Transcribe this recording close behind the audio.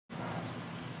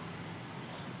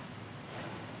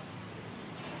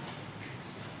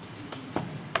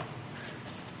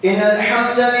إن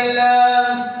الحمد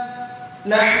لله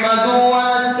نحمده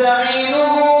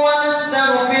ونستعينه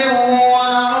ونستغفره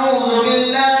ونعوذ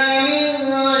بالله من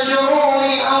شرور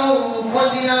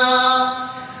أنفسنا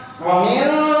ومن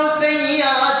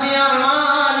سيئات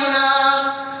أعمالنا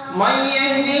من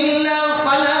يهده الله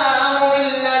فلا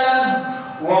مضل له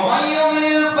ومن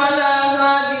يضلل فلا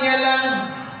هادي له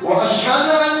وأشهد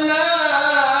أن لا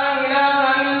إله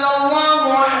إلا الله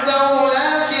وحده لا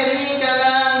شريك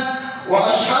له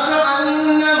وأشهد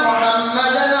أن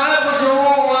محمدا عبده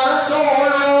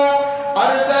ورسوله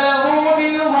أرسله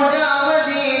بالهدى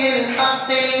ودين الحق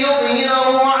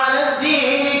ليظهره على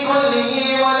الدين كله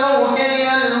ولو كره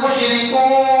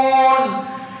المشركون.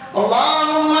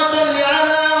 اللهم صل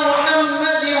على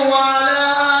محمد وعلى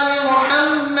آل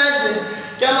محمد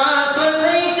كما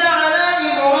صليت على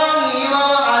إبراهيم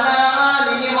وعلى آل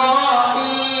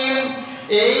إبراهيم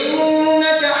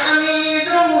إنك حميد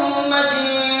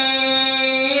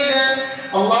مجيد.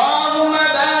 اللهم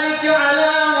بارك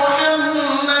على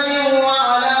محمد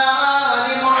وعلى آل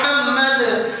محمد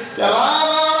كما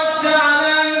باركت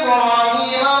على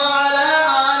إبراهيم وعلى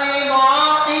آل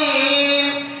إبراهيم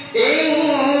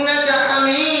إنك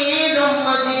حميد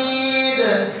مجيد.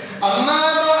 أما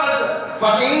بعد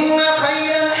فإن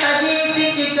خير الحديث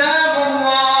كتاب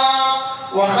الله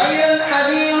وخير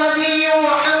الهدي هدي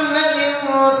محمد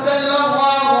صلى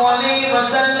الله عليه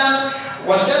وسلم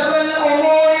وشر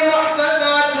الأمور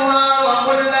محدثاتها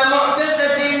وكل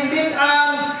محدثة بدعة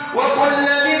وكل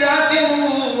بدعة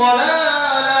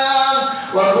ضلالة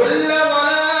وكل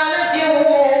ضلالة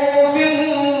في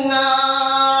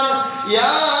النار.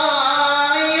 يا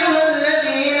أيها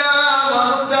الذين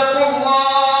آمنوا اتقوا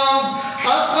الله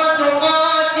حق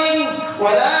تقاته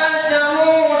ولا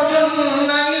تموتن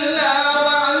إلا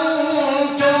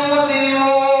وأنتم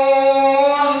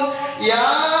مسلمون.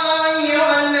 يا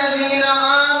أيها الذين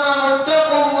آمنوا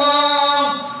اتقوا الله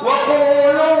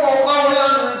وقولوا قولا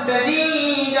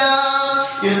سديدا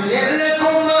يصلح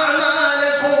لكم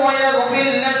أعمالكم ويغفر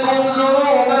لكم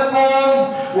ذنوبكم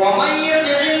ومن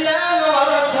يطع الله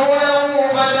ورسوله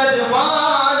فقد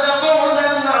فاز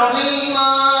فوزا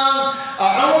عظيما.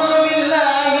 أعوذ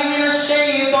بالله من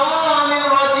الشيطان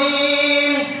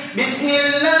الرجيم. بسم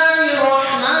الله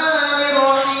الرحمن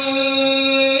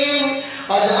الرحيم.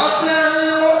 قد أفلح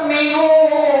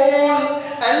المؤمنون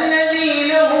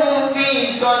الذين هم في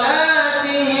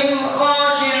صلاتهم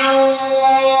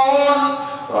خاشعون.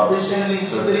 رب اشرح لي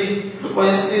صدري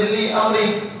ويسر لي أمري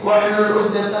واحلل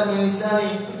عقدة من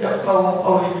لساني يفقهوا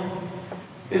قولي.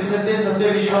 ഇർസത്തെ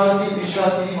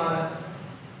സത്യവിശ്വാസിനിമാരാണ്.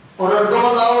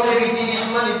 ഒരൊട്ടോളം അവരുടെ വീട്ടിൽ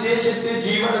അമ്മ നിർദ്ദേശത്തെ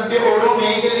ജീവനത്തെ ഓരോ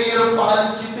മേഖലയിലും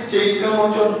പാലിച്ചിട്ട് ചെയ്യിക്കണമോ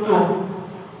ചൊല്ലു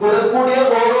കൂടിയ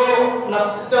ഓരോ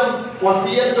നഫ്റ്റും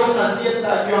വസിയത്തും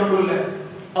നസിയത്താക്കിക്കൊണ്ടുള്ള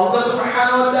അല്ലാഹു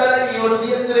സുബ്ഹാനഹു വ തആല ഈ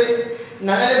വസിയത്തിനെ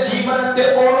ഞങ്ങളുടെ ജീവനത്തെ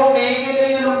ഓരോ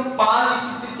മേഖലയിലും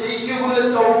പാലിച്ചിട്ട് ചെയ്യിക്കുള്ള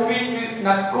തൗഫീഖ്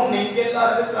നക്കും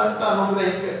നിങ്ങൾക്കെല്ലാവർക്കും തന്നിട്ട്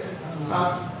അനുഗ്രഹിക്കട്ടെ.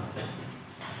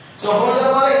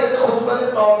 സഹോദരന്മാരെ, ഇന്നത്തെ ഖുത്ബയുടെ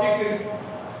ടോപ്പിക്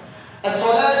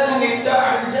അസ്സലാത്തു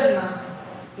മിഫ്താഹുൽ ജന്ന.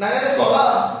 ഞങ്ങളുടെ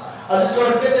സ്വലാത്ത് അത്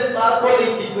സ്വർഗ്ഗത്തെ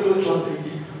താക്കോലേറ്റിക്കൊരു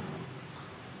ചൊല്ലിയിരിക്കും.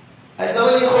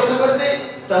 അസവൽ ഈ ഖുത്ബത്തെ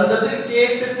ചന്തത്തിൽ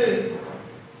കേട്ടിട്ട്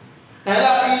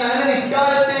ഞങ്ങളുടെ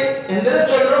നിസ്കാരത്തെ എന്തിനാ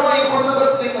ചൊല്ലമായി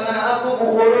ഖുത്ബത്തെ അങ്ങനെ ആക്കും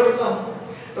ഓരോരുത്തരും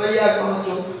റയ്യാക്കണം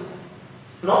ചൊല്ലു.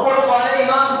 നോക്കോട് പാല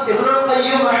ഇമാം ഇബ്നുൽ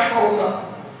ഖയ്യിം റഹിമഹുല്ലാഹ്.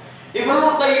 ഇബ്നുൽ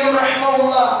ഖയ്യിം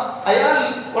റഹിമഹുല്ലാഹ് അയാൾ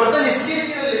ഒരുത്ത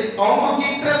നിസ്കരിക്കുന്നില്ലേ അവർക്ക്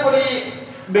കിട്ടുന്ന കുറേ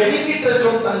ബെനിഫിറ്റ്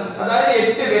ചോദിക്കാൻ, അതായത്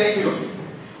 8 ബെനിഫിറ്റ്സ്.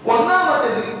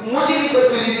 ഒന്നാമത്തേത്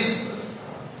മുജിബത്തുൽ റിസ്ക്.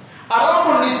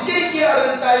 അവർക്ക്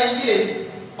നിസ്കരിക്കാറുണ്ടായെങ്കിൽ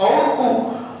അവർക്ക്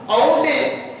അവന്റെ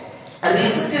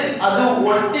റിസ്ക് അത്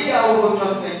ഒട്ടിക്കാവുന്ന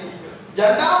ചൊല്ലേക്ക്.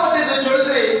 രണ്ടാമത്തേത്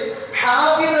ചൊല്ല്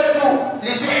ഹാഫിളത്തു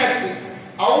ലിസ്ഹത്ത്.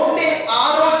 അവന്റെ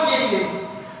ആരോഗ്യയിലെ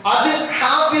അത്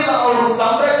ഹാഫിള അവർ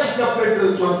സംരക്ഷിക്കപ്പെട്ടു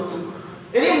ചൊല്ലു.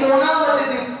 ഇനി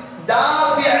മൂന്നാമത്തേത്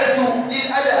ദാഫിഅത്തു ലിൽ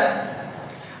അദാ,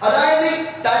 അതായത്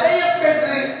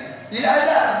തടയപ്പെട്ട് ലിൽ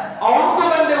അദാ അവർക്ക്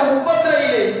വന്ന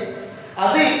ഉപദ്രവിലെ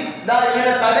അത്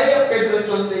ഇങ്ങനെ തടയപ്പെട്ടു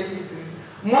ചൊല്ലേക്ക്.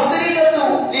 മുദ്രികത്തു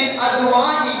ലിൽ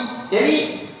അദ്വാഇ, ഇനി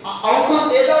അവർക്ക്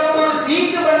ഏതാണ്ട് ഒരു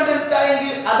സീറ്റ്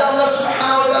ബന്ധത്തായെങ്കിൽ അത് അല്ലാഹു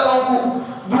സുബ്ഹാനഹു വ തആല അവർക്ക്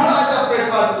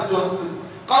ദൂരാക്കപ്പെട്ടു ചൊല്ലു.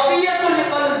 ഖവിയത്തുൽ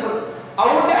ഖൽബ്,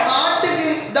 അവരുടെ ഹാർട്ടിക്ക്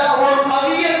ഒരു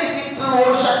കവിയത്ത് കിട്ടുന്ന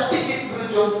ഒരു ശക്തി കിട്ടുന്ന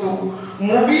ചൊല്ലു.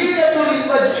 മുബീദത്തുൽ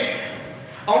വജ്ഹ്,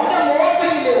 അവരുടെ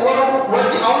മോട്ടിലെ ഒരു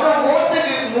അവരുടെ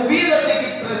മോട്ടിക്ക് മുബീദത്ത്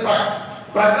കിട്ടുന്ന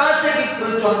പ്രകാശ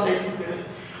കിട്ടുന്ന ചൊല്ലു.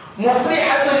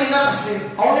 മുഫ്രിഹത്തുൽ നഫ്സ്,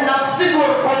 അവരുടെ നഫ്സിന്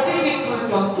ഒരു പസി കിട്ടുന്ന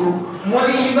ചൊല്ലു.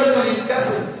 മുരീബത്തുൽ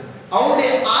കസ്ബ്, അവരുടെ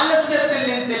ആലസ്യത്തിൽ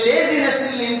നിന്ന്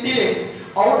ലേസിനെസ്സിൽ നിന്ന്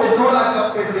അവരുടെ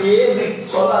ദൂരാക്കപ്പെട്ട ഏത്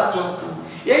സ്വലാത്ത് ചൊല്ലു.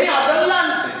 ഇനി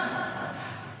അതല്ലാണ്ട്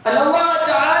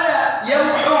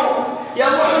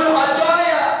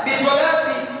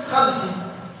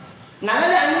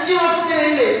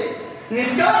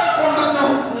ನಿಸ್ಕಾರ ಕೊಂಡದ್ದು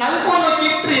ನಂಗೊಂದು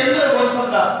ಕಿಟ್ರಿ ಎಂದ್ರೆ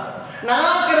ಗೊತ್ತುಂಟ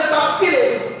ನಾಲ್ಕರ ತಪ್ಪಿದೆ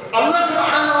ಅಲ್ಲಾಹ್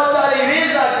ಸುಬ್ಹಾನಹು ವ ತಆಲ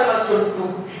ಇರೇಜ್ ಆಕಲ ಚೊಟ್ಟು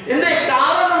ಎಂದ್ರೆ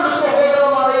ಕಾರಣ ಉಂಟು ಸಹೋದರ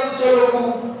ಮಾರೈದು ಚೊಲಗು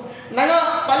ನಂಗ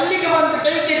ಪಲ್ಲಿಗೆ ಬಂತ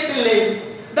ಕೈ ಕೆಟ್ಟಿಲ್ಲ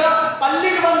ದ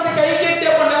ಪಲ್ಲಿಗೆ ಬಂತ ಕೈ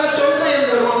ಕೆಟ್ಟಿಯಪ್ಪ ನಂಗ ಚೊಟ್ಟು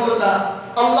ಎಂದ್ರೆ ಗೊತ್ತುಂಟ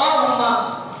ಅಲ್ಲಾಹುಮ್ಮ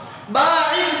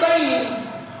ಬಾಇದ್ ಬೈನಿ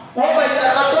ವ ಬೈನ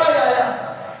ಖತಾಯಾಯ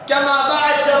ಕಮಾ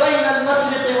ಬಅತ ಬೈನ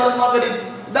ಅಲ್-ಮಶ್ರಿq ವಲ್-ಮಗ್ರಿಬ್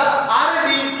ದ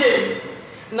ಅರಬಿ ಇಚ್ಛೆ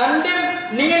നന്റെ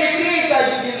നിങ്ങൾ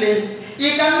എങ്ങനെയാക്കിയില്ലേ ഈ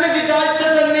കണ്ണക്ക് കാഴ്ച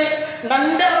തന്നെ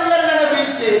നന്റെ അള്ളനെ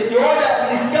വിളിച്ച് യോട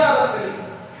നിസ്കാരത്തിൽ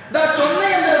ദാ ചൊന്ന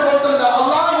എന്ന് കൊണ്ടുണ്ട്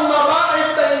അല്ലാഹുമ്മ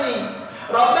ബാഇദ് ബൈനി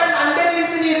റബ്ബൻ നന്റെ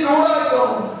നിന്ന് നീ ദൂരാക്കോ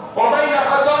ഒബൈന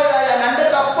ഖതായായ നന്റെ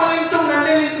തപ്പിൽ നിന്നും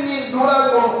നന്റെ നിന്ന് നീ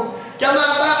ദൂരാക്കോ കമാ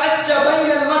ബഅത ബൈന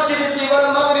അൽ-മശ്രിഖ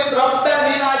വൽ-മഗ്രിബ് റബ്ബൻ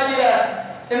നീനാക്കിര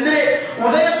എന്തിനെ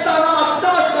ഉദയസ്ഥാനം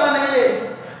അസ്തമസ്ഥാനങ്ങളെ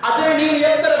അതിനെ നീ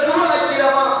എത്ര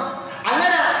ദൂരാക്കിരവാ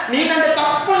അങ്ങനെ നീ നന്റെ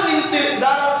തപ്പിൽ നിന്നിട്ട്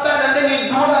റബ്ബൻ നന്റെ നീ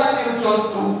ദൂരാക്കി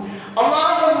ചോദിച്ചു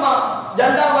അല്ലാഹുമ്മ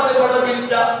രണ്ടാമത്തെ കൊണ്ട്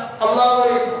വിളിച്ച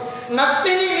അല്ലാഹുവേ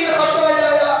നഖ്തിനി മിൻ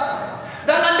ഖതായായ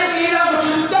ദാ നന്റെ നീനാകു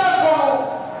ചുറ്റാക്കോ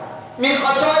മിൻ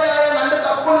ഖതായായ നന്റെ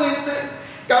തപ്പിൽ നിന്നിട്ട്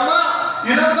കമാ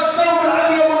യുനഖത്തഉൽ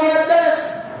അബിയു മിൻ അദ്ദനസ്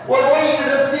വൈറ്റ്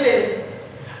ഡ്രസ്സിലെ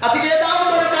അത്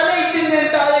ഏതാണ്ട് ഒരു കലയിത്തിന്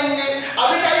ഉണ്ടായെങ്കിൽ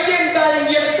അത്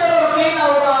കഴിയുണ്ടായെങ്കിൽ എത്ര ക്ലീൻ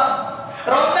ആവുക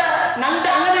റബ്ബ നന്റെ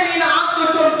അങ്ങനെ നീ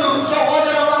ആക്കിക്കൊണ്ടു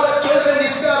സഹോദരന്മാരെ ചൊല്ലുന്ന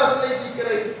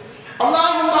നിസ്കാരത്തിലേക്ക്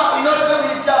അല്ലാഹുമ്മ ഇന്നൊക്കെ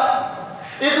വിളിച്ച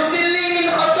ഇഗ്സിൽനി മിൻ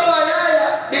ഖതായായ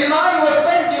ബിൽമായി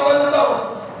വൽതൽജി വൽബർ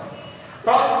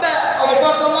റബ്ബ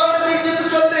അവസല്ലാഹു വിളിച്ചിട്ട്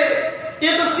ചൊല്ല്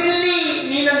ഇഗ്സിൽനി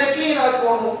നീ നന്റെ ക്ലീൻ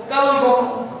ആക്കോണു കൽബു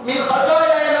മിൻ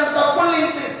ഖതായായ നന്റെ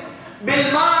തപ്പുള്ളിട്ട്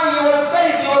ബിൽമായി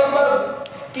വൽതൽജി വൽബർ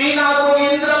ക്ലീൻ ആക്കോ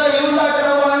ഇന്ദ്രല്ല യൂസ്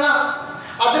ആക്കറവണ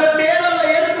ಅದರ പേരല്ല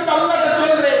എടുത്ത് തള്ളട്ട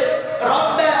ചൊല്ല്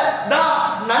റബ്ബ ദാ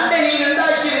നന്റെ നീ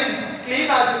ഉണ്ടാക്കി ക്ലീൻ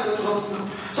ആക്കി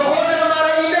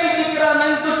സഹോദരന്മാരെ ഇതൈത്തിക്കിற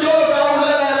ನಂಗೆ ಚೋಗ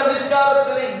ಉಳ್ಳನ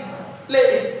ನಿಸ್ಕಾರದಲ್ಲಿ ಲೇ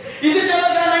ಇದು ಚೋಗ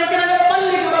ನಂಗೆ ನಗರ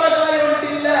ಪಲ್ಲಿಗೆ ಬರಗಾಯ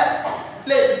ಉಂಟಿಲ್ಲ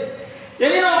ಲೇ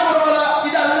ಎಲ್ಲಿನೋ ಕೊಡಬಲ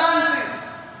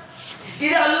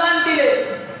ಇದು ಅಲ್ಲಾಂಟಿಲೆ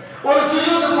ഒരു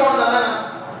സുജൂദ് പോകണം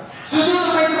സുജൂദ്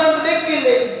പോയിട്ട് ಬಂದು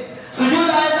දෙಕ್ಕಿല്ലേ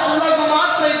സുജൂദ് ആയത് അല്ലാഹ്ക്ക്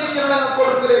മാത്രം എത്തിക്കണം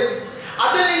കൊടുക്കറേ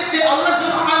അതിൽ നിന്ന് അല്ലാഹ്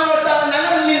സുബ്ഹാനഹു വ തആല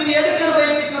ഞങ്ങളിൽ നിന്ന് എടുക്കുന്നത്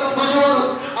എത്തിക്കുന്ന സുജൂദ്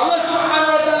അല്ലാഹ്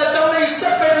സുബ്ഹാനഹു വ തആല ചമ്മ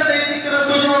ഇഷ്ടപ്പെടുന്നത് എത്തിക്കുന്ന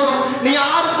സുജൂദ് നീ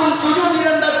ആർക്കും സുജൂദ്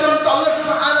ഇരണ്ടൊക്കെ അല്ലാഹ്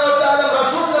സുബ്ഹാനഹു വ തആല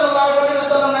റസൂൽ സല്ലല്ലാഹു അലൈഹി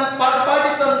വസല്ലം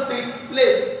പാടി തന്നില്ലേ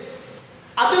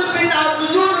അതിൽ പിന്നെ ആ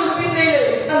സുജൂദിൽ പിന്നെ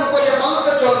നമുക്ക് ഒരു മൽക്ക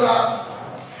ചൊല്ലുക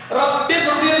റബ്ബി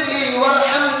ഗ്ഫിർലി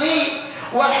വർഹംനി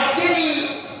വഹ്ദിനി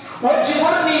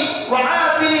വജ്ബുർനി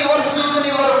വആഫിനി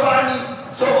വർസുഖ്നി വർഫഅനി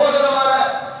സഹോദരന്മാരെ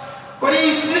ഒരു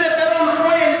ഇസ്തിനെ പെറും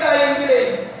പോയിട്ടായെങ്കിൽ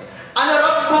അന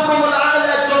റബ്ബുകുമുൽ അഅല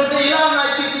ചൊല്ല്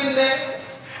ഇലാനാക്കിത്തിന്റെ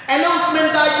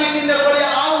അനൗൺസ്മെന്റ് ആക്കിത്തിന്റെ ഒരു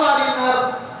ആൾമാരിനാർ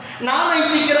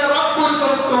നാനൈതിക്കിற റബ്ബു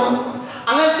ചൊല്ല്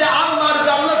അങ്ങനത്തെ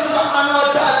ആൾമാർക്ക് അല്ലാഹ് സുബ്ഹാനഹു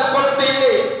വ തആല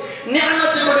കൊടുത്തില്ലേ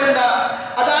നിഅമത്ത് കൊടുണ്ട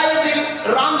അതായത്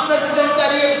റാംസസ് ചൊല്ല്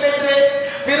അറിയപ്പെട്ടെ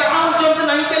ഫിർഔൻ ചൊല്ല്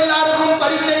നമുക്കെല്ലാവർക്കും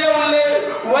പരിചയമുള്ളേ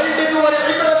വേൾഡിക്ക് ഒരു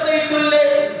ഇബ്രത്തൈത്തുള്ളേ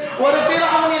ഒരു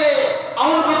ഫിർഔനിലെ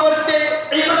അവർക്ക് കൊടുത്തെ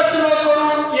ഇബ്രത്ത് നോക്കൂ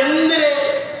എന്തിനെ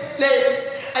ലേ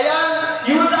അയാൾ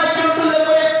യൂസ് ആക്കിയിട്ടുള്ള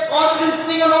ഒരു കോസ്റ്റ്യൂംസ്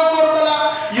നിങ്ങൾ നോക്കോർത്തല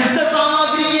യുദ്ധ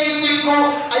സാമഗ്രിയെ എത്തിക്കൂ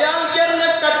അയാൾ കേറുന്ന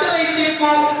കട്ടില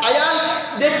എത്തിക്കൂ അയാൾ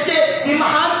ദെച്ച്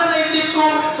സിംഹാസന എത്തിക്കൂ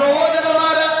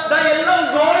സഹോദരന്മാരെ എല്ലാം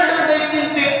ഗോൾഡ്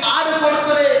എത്തിയിട്ട് ആര്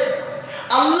കൊടുത്തത്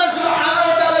അല്ലാഹ് സുബ്ഹാനഹു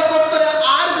വ തആല കൊടുത്തത്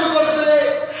ആർക്ക് കൊടുത്തത്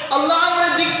അല്ലാഹുവിനെ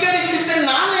ധിക്കരിച്ചിട്ട്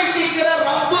ഞാൻ എത്തിക്കിற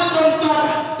റബ്ബ് ചൊല്ല്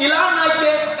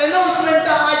ഇലാനാക്കി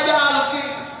അനൗൺസ്മെന്റ് ആക്കിയ ആൾക്ക്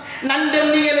നന്റെ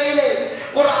നിങ്ങളെ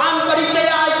ഖുർആൻ പരിചയ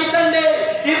ആക്കി തന്റെ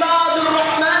ഇബാദുർ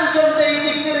റഹ്മാൻ ചൊല്ല്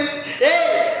ദിക്ർ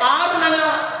ആർ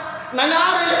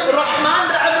നങ്ങാറ്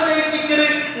റഹ്മാന്റെ അബ്ദെ ദിക്ർ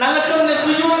നങ്ങ ചൊല്ല്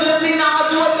സുജൂദ് പിന്നെ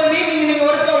ആദുവത്തെ മീനിങ്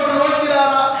വർക്കൗട്ട്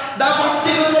നോക്കിരാറാ ദാ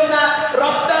ഫസ്റ്റ് ചൊന്ന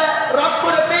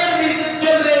റബ്ബുടെ പേര് വിളിച്ചിട്ട്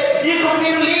ചൊല്ല്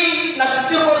ഇഗ്ഫിർലി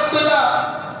നക്ക് കൊടുത്തുക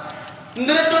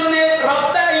ഇന്ദ്ര ചൊല്ല്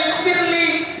റബ്ബ ഇഗ്ഫിർലി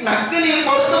നക്ക് നീ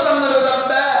കൊടുത്തു തന്നത്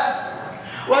റബ്ബ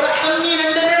വർഹംനി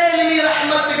നന്റെ മേൽ നീ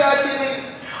റഹ്മത്ത് കാട്ടിര്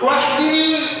വഹ്ദിനി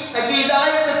നക്ക്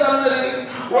ഹിദായത്ത് തന്നത്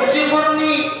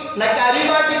വജ്ബുർനി നക്ക്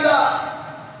അരിമാട്ടിത്ത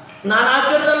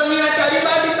നാനാക്കർതല്ല നീ നക്ക്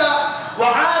അരിമാട്ടിത്ത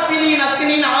വആഫിനി നക്ക്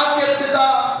നീ ആഫിയത്ത് ത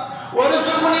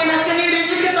വർസുഖ്നി നക്ക് നീ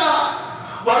റിസ്ക് ത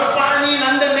വർഫഅനി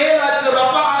നന്റെ മേലാത്ത്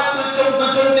റഫഅത്ത്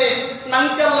ചൊല്ല്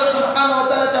നക്ക് അല്ലാഹ് സുബ്ഹാനഹു വ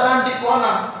തആല തരാണ്ടി പോന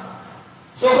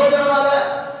സഹോദരന്മാരെ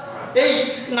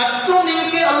നക്കു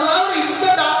നിങ്ങൾക്ക് അല്ലാഹുവിന്റെ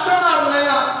ഇഷ്ടദാസന്മാർന്നയ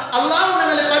അല്ലാഹു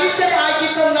ഞങ്ങളെ പരിചയ ആക്കി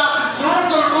തന്ന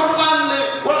സൂറത്തുൽ ഖുർആനിൽ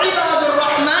വഇബാദുർ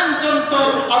റഹ്മാൻ ചൊല്ല്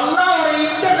അല്ലാഹുവിന്റെ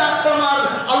ഇഷ്ടദാസന്മാർ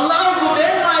അല്ലാഹു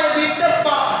വേണമായ ദിട്ടപ്പ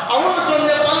അവർ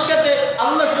ചൊല്ല് പൽക്കത്തെ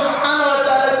അല്ലാഹ് സുബ്ഹാനഹു വ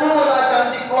തആല കൂറാക്കാൻ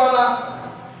ദിക്കോന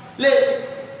ലേ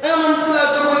മനസ്സിലായി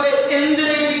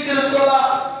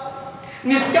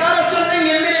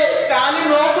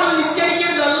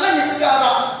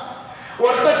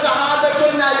ഒറ്റ ഷഹാദ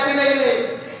ചൊന്നാൽ പിന്നെ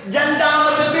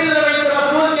രണ്ടാമത്തെ പിള്ളവയ്ക്ക്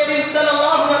റസൂൽ കരീം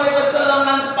സല്ലല്ലാഹു അലൈഹി വസല്ലം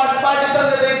പാടി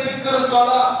തന്നത് ദിക്ർ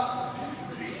സ്വലാ.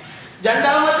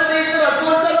 രണ്ടാമത്തെ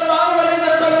റസൂൽ സല്ലല്ലാഹു അലൈഹി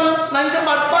വസല്ലം നമുക്ക്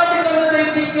പാടി തന്നത്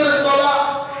ദിക്ർ സ്വലാ.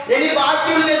 ഇനി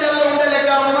ബാക്കിയുള്ളതെല്ലാം ഉണ്ടല്ലേ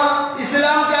കർമ്മ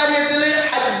ഇസ്ലാം കാര്യത്തിൽ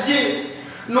ഹജ്ജ്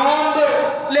നോമ്പ്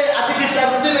അല്ലേ അതിക്ക്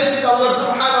ശബ്ദം വെച്ചിട്ട് അല്ലാഹു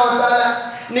സുബ്ഹാനഹു വ തആല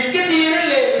നിക്ക്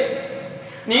തീരില്ലേ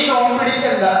നീ നോമ്പ്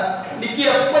പിടിക്കണ്ട നിക്ക്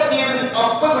എപ്പ തീർന്ന്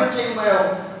അപ്പ വിളിച്ചോ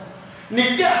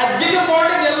നിക്ക് ഹജ്ജിക്ക്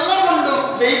പോകേണ്ടത് എല്ലാം ഉണ്ട്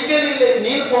വെഹിക്കലില്ലേ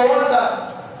നീ പോകണ്ട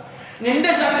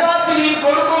നിന്റെ സക്കാത്ത് നീ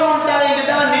കൊടുക്കണുണ്ടായെങ്കിൽ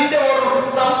നിന്റെ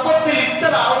സമ്പത്തിൽ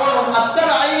ഇത്ര ആവണം അത്ര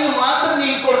ആയെങ്കിൽ മാത്രം നീ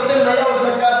കൊടുക്കണ്ടാവും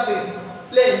സക്കാത്ത്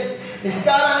അല്ലേ.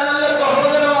 നിസ്കാരം അങ്ങനല്ല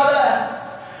സഹോദരന്മാരെ,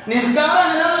 നിസ്കാരം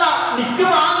അങ്ങനല്ല നിക്ക്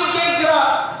വാങ്ങി കേൾക്കുക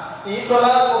നീ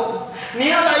സ്വലാത്തോ നീ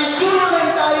അത്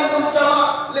ഐശ്വര്യം സമ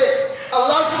അല്ലേ.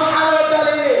 അല്ലാഹു സുബ്ഹാനഹു വ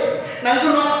തആലയെ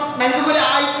നമുക്ക് ഒരു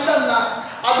ആയുസ് തന്ന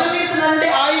അതിൽ നിന്ന് നന്റെ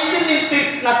ആയുസിനിട്ട്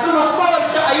നക്ക് 30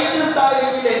 വർഷം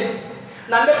ആയിട്ടിരുത്തായെങ്കിലേ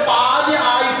നന്റെ പാതി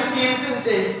ആയുസ്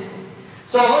തീർത്തിട്ടേ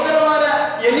സഹോദരന്മാരെ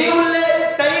ഇനിയുള്ള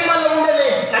ടൈം അല്ല ഉണ്ടല്ലേ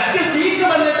നക്ക് സീക്ക്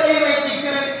വന്ന ടൈം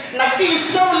ആയിത്തിക്കറ് നക്ക്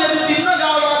ഇഷ്ടമുള്ളത്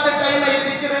തിന്നകാവാത്ത ടൈം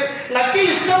ആയിത്തിക്കറ് നക്ക്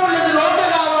ഇഷ്ടമുള്ളത്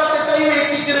നോട്ടകാവാത്ത ടൈം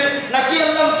ആയിത്തിക്കറ് നക്ക്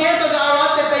എല്ലാം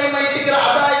കേട്ടകാവാത്ത ടൈം ആയിത്തിക്കറ്.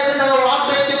 അതായത് ഞങ്ങൾ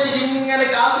വാർദ്ധക്യത്തിൽ ഇങ്ങനെ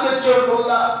കാത്തു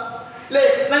വെച്ചോണ്ടുള്ള അല്ലേ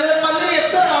ഞങ്ങളുടെ പള്ളിയിൽ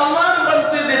എത്ര അമ്മാറ്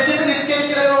പത്ത് വെച്ചിട്ട്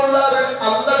നിസ്കരിക്കുന്നവരുള്ളത്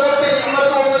അള്ളകൊടുത്ത്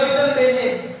നിഅമത്ത് ഒന്ന്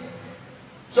റിട്ടേൺ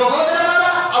സഹോദരന്മാരെ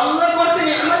അള്ളകൊടുത്ത്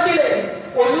നിഅമത്തിലെ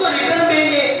ഒന്ന് റിട്ടേൺ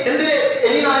പേഞ്ഞ് എന്തിന്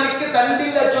ഇനി നാലിക്ക്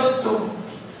കണ്ടില്ല ചൊത്തു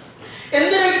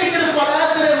എന്തിനൊക്കെ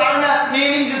സ്വലാത്തിലെ മഴ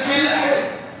മീനിങ്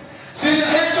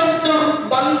ചൊത്തു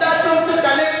ബന്ധ ചൊത്തു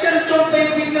കണക്ഷൻ ചൊത്ത്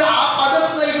ആ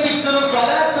പദത്തിലേക്ക്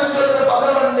സ്വലാത്ത് ചൊല്ലുന്ന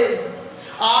പദമുണ്ട്.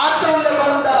 ആർക്കുള്ള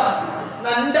ബന്ധ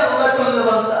നന്റെ അള്ളക്കുള്ള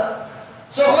ബന്ധ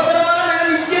സഹോദരന്മാരെ ഞങ്ങൾ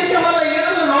നിസ്കരിക്കുമല്ല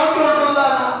ഇങ്ങനെ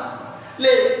നോക്കിക്കൊണ്ടുള്ളതാണ്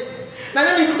അല്ലേ.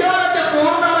 ഞങ്ങൾ നിസ്കാരത്തെ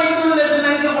പൂർണ്ണമായിട്ടുള്ളത്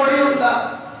ഞങ്ങൾക്ക് പൊടിയുണ്ട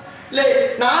അല്ലേ.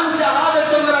 ഞാൻ ഷഹാദ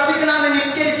ചൊല്ലുന്ന അതിക്ക് ഞാൻ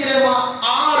നിസ്കരിக்கிறேமா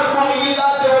ആർക്കും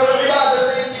ഇല്ലാത്ത ഒരു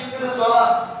ഇബാദത്ത് സ്വലാ.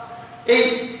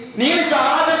 നീ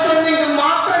ഷഹാദ ചൊല്ലെങ്കിൽ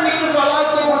മാത്രം നിനക്ക്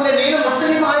സ്വലാത്ത് കൊണ്ടേ നീ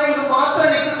മുസ്ലിം ആയെങ്കിൽ മാത്രം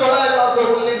നിനക്ക് സ്വലാത്ത്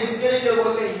കൊണ്ടേ നിസ്കരിക്കുക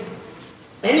കൊണ്ടേ.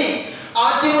 ഇനി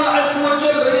ആദ്യമുള്ള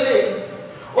ചൊല്ലില്ലേ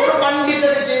ഒരു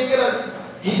പണ്ഡിതൻ കേൾക്കുന്നത്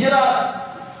ഹിജ്റ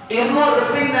 200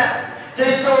 പിന്നെ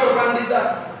ജയിച്ച ഒരു പണ്ഡിത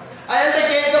അയാളുടെ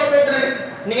കേൾക്കപ്പെട്ട്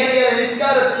നിങ്ങനെ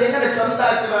നിസ്കാരത്തിൽ എങ്ങനെ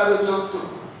ചന്താക്കിറാറോ ചോദിച്ചു.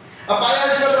 അപ്പൊ അയാൾ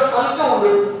ചൊല്ല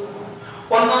പൽക്കമുണ്ട്.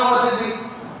 ഒന്നാമത്തേത്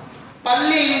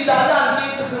പള്ളിയിൽ അതാണ്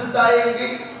തീട്ട്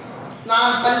തീർത്തായെങ്കിൽ ഞാൻ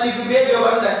പള്ളിക്ക് ಬೇಗ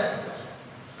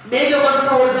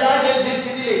ಬಂದು ഒരു ಜಾಗ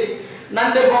ಎದ್ದಿച്ചില്ലേ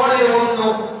നന്റെ ബോഡി ഒന്ന്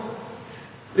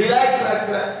റിലാക്സ്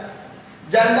ആക്കുക.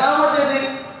 രണ്ടാമത്തേത്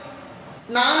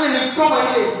ഞാൻ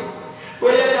നിൽക്കുമല്ലേ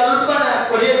ഒരേ കൽപ്പന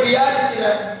ഒരേ വിചാരത്തില.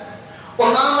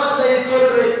 ഒന്നാമത്തെ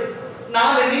ചൊല്ല്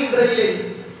ഞാൻ നീണ്ടല്ലേ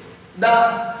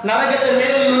നരകത്തെ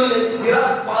മേലുള്ള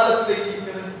സിറാത്ത്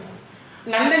പാലത്തിലേക്ക്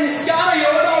നന്റെ നിസ്കാരം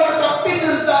എവിടോട് തപ്പി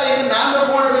തീർത്തായെങ്കിൽ ഞാൻ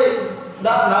പോളേ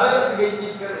നരകത്ത്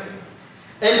കയറ്റിക്കറ്.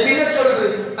 പിന്നെ ചൊല്ല്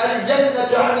അൽ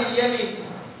ജന്നതു അനിൽ യമീൻ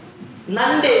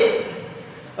നന്റെ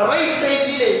റൈറ്റ്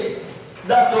സൈഡിലെ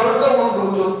സ്വർഗം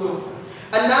കൊണ്ട് ചൊല്ലും.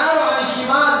 അന്നാറു അനിൽ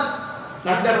ശിമാൽ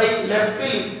നന്റെ റൈറ്റ്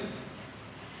ലെഫ്റ്റിൽ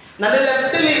നന്റെ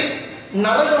ലെഫ്റ്റിൽ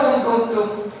നരകം കൊണ്ടും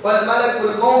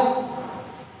മലക്കുൽ മൗത്ത്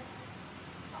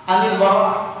അനിൽ വറ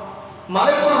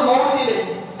മലക്കുൽ മൗത്തിലെ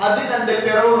അത് നന്റെ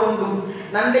പിറവുണ്ട്.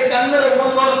 നന്റെ കണ്ണറ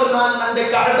മുന്നോട്ട് ഞാൻ നന്റെ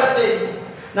കഅബത്തെ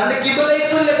നന്റെ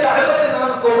കിബലയിലുള്ള കഅബത്തെ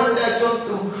ഞാൻ കൊണ്ട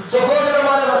ചൊല്ലും.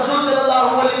 സഹോദരന്മാരെ റസൂൽ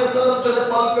സല്ലല്ലാഹു അലൈഹി വസല്ലം ചൊല്ലി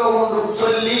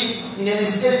ചൊല്ലി ഇങ്ങനെ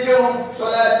നിസ്കരിക്കും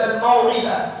സ്വലാത്തുൽ മൗഇദ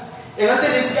എന്നത്തെ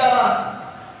നിസ്കാരം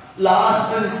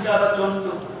ലാസ്റ്റ് നിസ്കാരം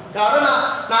ചൊല്ലും. കാരണം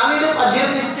നാനിത് ഫജ്ർ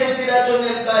നിസ്കരിച്ചില്ല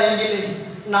ചൊല്ലിയെങ്കിൽ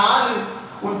ഞാൻ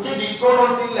ഉച്ചയ്ക്ക്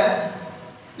ഇക്കോണോട്ടില്ല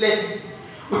അല്ലേ.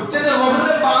 ഉച്ചക്ക്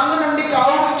മുഹറിന്റെ പാങ്ങുണ്ടി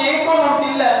കാവും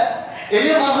കേൾക്കോണോട്ടില്ല.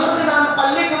 ഇനി മുഹറിന് ഞാൻ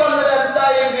പള്ളിക്ക്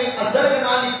വന്നൊരടുത്തായെങ്കിൽ അസർക്ക്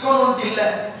ഞാൻ ഇക്കോണോട്ടില്ല.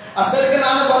 അസർക്ക്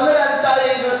ഞാൻ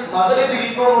വന്നൊരടുത്തായെങ്കിൽ മഗ്രിബ്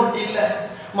ഇക്കോണോട്ടില്ല.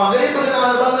 മഗ്രിബിന് ഞാൻ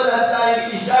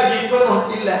വന്നൊരടുത്തായെങ്കിൽ ഇശാക്ക്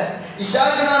ഇക്കോണോട്ടില്ല.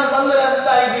 ഇശാക്ക് ഞാൻ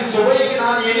വന്നൊരടുത്തായെങ്കിൽ സുബഹിക്ക്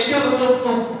ഞാൻ എനിക്കൊന്ന്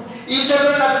ചൊല്ലും. ഈ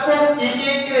ചൊല്ലിനപ്പം ഈ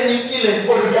കേക്കിന് എനിക്കില്ല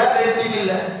ഒരു ഗ്യാരണ്ടി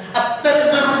ഇല്ല. അത്ര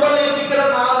ദുർബല എത്തിക്കുന്ന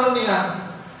നാളുണ്ട് ഞാൻ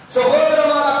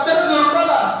സഹോദരന്മാർ. അത്ര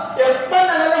ദുർബല എപ്പ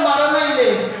ഞങ്ങളെ മറന്നില്ലേ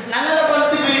ഞങ്ങളെ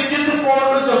പറ്റി വിളിച്ചിട്ട്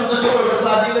പോകുന്നത്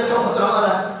സാധ്യത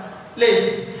സഹോദരന്മാരാ അല്ലേ.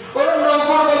 ഒരു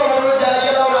ഒരു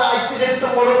ജാഗ്രത ഒരു ആക്സിഡന്റ്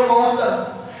ഒരു മൗത്ത്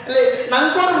അല്ലേ.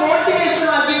 ഞങ്ങൾക്കൊരു മോട്ടിവേഷൻ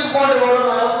ആക്കി കൊണ്ട് ഓരോ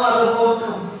ആൾക്കാർ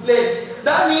മൗത്തും അല്ലേ.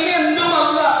 നീ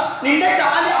എന്തുമല്ല നിന്റെ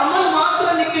കാല് അമൽ മാത്രം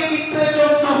നിനക്ക് കിട്ടിയ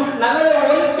ചൊല്ലും ഞങ്ങളെ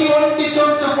ഒഴുത്തി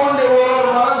ചൊല്ലുകൊണ്ട് ഓരോ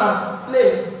മരണം അല്ലേ.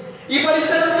 ഇപ്പൊ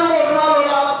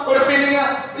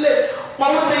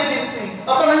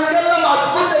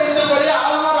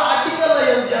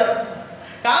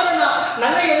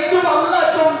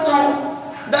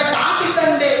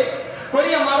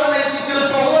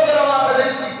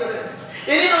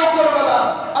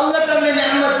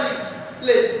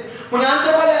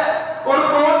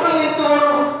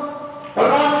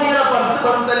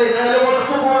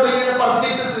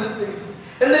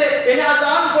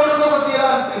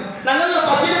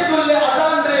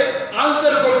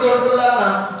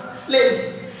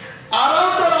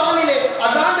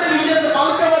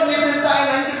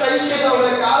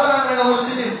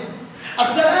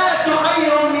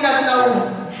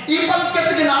ಈ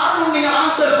ಪಲ್ಕತ್ತಿಗೆ ನಾನು ನಿಮಗೆ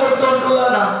ಆನ್ಸರ್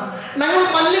ಕೊಟ್ಟುಂಟುಲ್ಲ ನಂಗೆ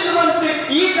ಪಲ್ಲಿಗೆ ಬಂತು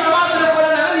ಈ ಜಮಾತ್ರ ಪಲ್ಲ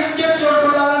ನಂಗೆ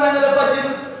ನಿಸ್ಕೇರ್ಚೋಂಟುಲ್ಲ ನಂಗೆ ಪದ್ಯ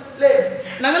ಲೇ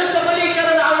ನಂಗೆ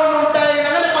ಸಬಲೀಕರಣ ಅವನು ಉಂಟಾಯಿ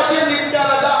ನಂಗೆ ಪದ್ಯ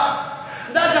ನಿಸ್ಕಾರದ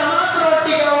ದ ಜಮಾತ್ರ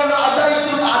ಒಟ್ಟಿಗೆ ಅವನು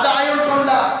ಅದಾಯಿತು ಅದಾಯುಂಟುಂಡ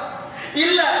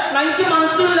ಇಲ್ಲ ನಂಗೆ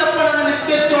ಮನ್ಸುಲ್ಲಪ್ಪ ನಂಗೆ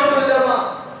ನಿಸ್ಕೇರ್ಚೋಂಟುಲ್ಲಮ್ಮ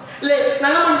ಲೇ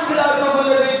ನನ್ನ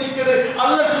ಮನ್ಸಿಲಾಗಬಲ್ಲದೆ ಇದ್ದಿಕ್ಕರೆ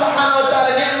ಅಲ್ಲ ಸುಬ್ಹಾನಹು ವ ತಆಲ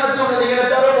ನೆಮ್ಮತ್ತು ನನಗೆ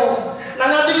ತರವು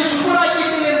ನಾನು ಅದಕ್ಕೆ ಶುಕ್ರ್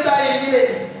ಹಾಕಿದ್ದೀನಿ ಅಂತ ಹೇಳಿದೆ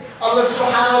ಅಲ್ಲ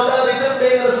ಸುಬ್ಹಾನಹು ವ ತಆಲ ರಿಟರ್ನ್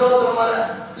ಬೇಗರ ಸೋತ್ರ ಮರ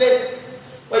ಲೇ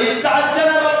وإذ تعذن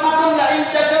ربكم لئن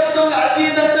شكرتم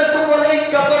لأزيدنكم ولئن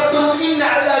كفرتم إن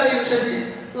عذابي لشديد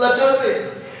لا جوفي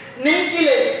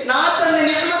ನಿಂಕಿಲೆ ನಾ ತಂದ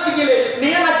ನೆಮ್ಮದಿಗಿಲೆ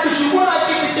ನೀನಕ್ಕೆ ಶುಕ್ರ್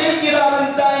ಹಾಕಿದ್ದು ಚೈಕಿರಾರ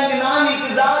ಅಂತ ಇಂಗೆ ನಾನಿಗೆ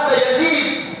ಜಾತ ಯಜೀದ್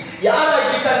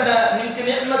ಯಾರಾಗಿ ತಂದ ನಿಂಗೆ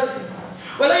ನೆಮ್ಮದಿ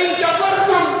ವಲೈನ್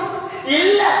ಕಫರ್ತುಂ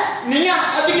ಇಲ್ಲ ನೀ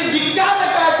ಅದಕ್ಕೆ ದಿಕ್ಕಾದ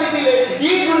ಕಾಟಿದಿಲೆ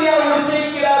ಈ ದುನಿಯಾ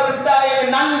ಉಳಿಚೈಕಿರಾರ ಅಂತ ಇಂಗೆ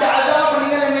ನಂದ ಅದಾಬ್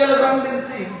ನಿಂಗನ ಮೇಲೆ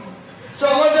ಬಂದಿರ್ತಿ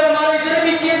ಸಹೋದರ ಮಾರೆ ಇದರ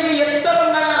ವಿಷಯದಲ್ಲಿ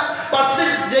ಎತ್ತರನ್ನ ಪತ್ತು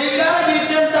ಜೈಗಾರ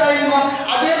ಬೀಚಂತ ಇಲ್ವೋ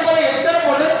ಅದೇ പോലെ ಎತ್ತರ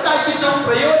ಪೊಲಸ್ತಾಕಿದ್ದು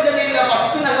ಪ್ರಯೋಜನ ಇಲ್ಲ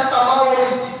ವಸ್ತು ನನ್ನ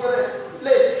ಸಮಾವಳಿತಿದ್ದಾರೆ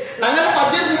ಲೇ ನನ್ನ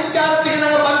ಫಜರ್ ನಿಸ್ಕಾರಕ್ಕೆ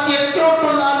ನನ್ನ ಬಂದು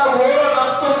ಎತ್ತೋಟುಲ್ಲ ನಾನು ಓಡೋ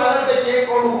ರಸ್ತು ನನ್ನಂತೆ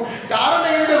ಕೇಳ್ಕೊಡು ಕಾರಣ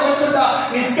ಎಂದು ಗೊತ್ತುಂಟ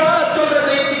ನಿಸ್ಕಾರ ಹಚ್ಚೋದ್ರ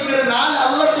ದೈತಿಕ್ಕರು ನಾನು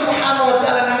ಅಲ್ಲ ಸುಬ್ಹಾನಹು ವ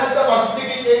ತಆಲ ನನ್ನಂತ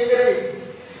ವಸ್ತಿಗೆ ಕೇಳ್ಕರೆ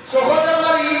ಸಹೋದರ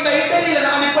ಮಾರೆ ಈ ಟೈಟಲ್ ಇಲ್ಲ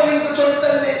ನಾನು ಇಪ್ಪ ನಿಂತು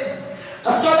ಚೊಲ್ತಂದೆ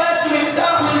ಅಸ್ಸಲಾತು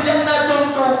ಮಿಫ್ತಾಹುಲ್ ಜನ್ನಾ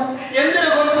ಚೊಂಟು ಎಂದರೆ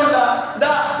ಗೊತ್ತುಂಟ ದ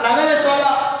ನಗಲೆ ಸೋಲ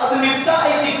ಅದು ಮಿಫ್ತಾ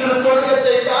ಐತಿಕ್ಕರು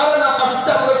ತೊಡಗತ್ತೆ ಕಾರಣ ಫಸ್ಟ್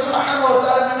ಅಲ್ಲ ಸುಬ್ಹಾನಹು ವ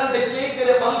ತಆಲ ನನ್ನಂತೆ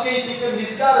ಕೇಳ್ಕರೆ ಬಲ್ಕೆ ಐತಿಕ್ಕರು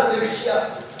ನಿಸ್ಕಾರದ ವಿಷಯ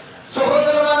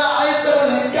ಸಹೋದರನ ಆಯಸವ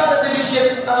ನಿಸ್ಕಾರದ ವಿಷಯ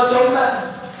ನಾವು ಚೊಲ್ಲ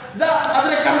ದ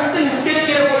ಅದರ ಕರೆಕ್ಟ್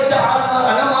ನಿಸ್ಕರಿಕೆರೆ ಕೊಟ್ಟ ಆಲ್ಮಾರ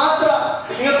ಅನ ಮಾತ್ರ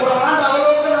ಈಗ ಕುರಾನ್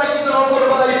ಅವಲೋಕನ ಹಾಕಿದ್ರು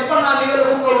ನೋಡ್ಬರಲ್ಲ ಇಪ್ಪ ನಾನು ನಿಗರ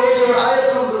ಮುಂದೆ ಓದಿ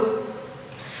ಆಯತೊಂದು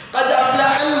قد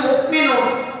أفلح المؤمنون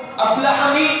أفلح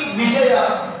ವಿಜಯ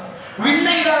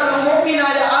ವಿನ್ನೈರಾರು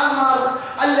ಮುಅ್ಮಿನಾಯ ಆಲ್ಮಾರ್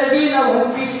الذين هم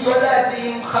في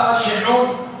صلاتهم خاشعون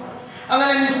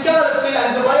അങ്ങനെ നിസ്കാരത്തിൽ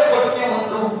അഞ്ച് ഭയപ്പെട്ട്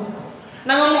വന്നു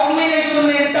ഞങ്ങൾ മുഅ്മിനെ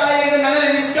ഇതുന്നെ എന്തായെന്ന് ഞങ്ങൾ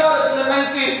നിസ്കാരത്തിൽ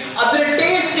ഞങ്ങൾക്ക് അതിന്റെ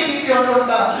ടേസ്റ്റ്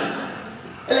കിട്ടിയോണ്ടാ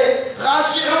അല്ലേ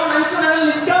ഖാശിഊൻ ഞങ്ങൾ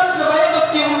നിസ്കാരത്തിൽ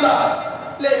ഭയഭക്തിയുണ്ട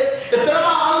അല്ലേ എത്ര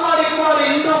ആൾമാരിക്കുമാർ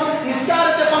എന്തും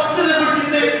നിസ്കാരത്തെ ഫസ്റ്റിൽ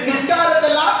പിടിച്ചിട്ട് നിസ്കാരത്തെ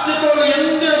ലാസ്റ്റ് തോള്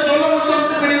എന്ത് ചൊല്ലം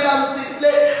ചൊല്ല് പിടില്ല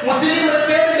അല്ലേ മുസ്ലിം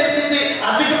പേര് വെച്ചിട്ട്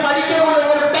അതിക്ക് പഠിക്കാനുള്ള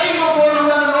ഒരു ടൈം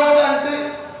പോകണമെന്ന് നോക്കാണ്ട്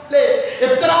അല്ലേ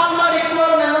എത്ര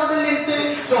ആൾമാരിക്കുമാർ ഞങ്ങൾക്ക് നിന്നിട്ട്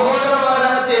സഹോദരന്മാർ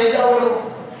ഞങ്ങൾ ചേഞ്ച് ആവണം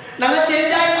ഞങ്ങൾ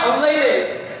ചേഞ്ച് ആയി അള്ളയില്ലേ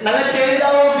ഞങ്ങൾ ചേഞ്ച്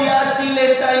ആവോ വിചാരിച്ചില്ല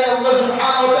എന്തായി അള്ളാഹു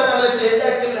സുബ്ഹാനഹു വ തആല ചേഞ്ച്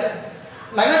ആക്കില്ല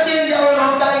ഞങ്ങൾ ചേഞ്ച്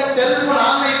ആവണുണ്ടായി സെൽഫ്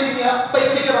നാമൈതിക്ക്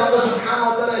അപ്പൈതിക്ക് അള്ളാഹു സുബ്ഹാനഹു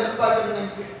വ തആല ഹെൽപ്പ്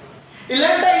ആക്കുന്നെങ്കിൽ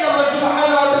ഇല്ലാണ്ടായി അള്ളാഹു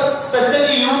സുബ്ഹാനഹു വ തആല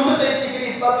സ്പെഷ്യലി യൂത്ത് തെറ്റിക്കിരി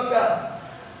ഇപ്പൽക്ക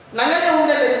ഞങ്ങളെ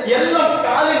ഉണ്ടല്ലേ എല്ലാം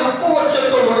കാലിൽ ഉപ്പ്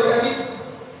വച്ചിട്ടുള്ള ഒരു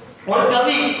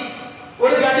കവി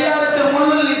ഒരു ഗടിയാരത്തെ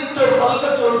മുള്ളിൽ ഇട്ട് പൽക്ക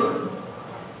ചൊല്ലു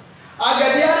ആ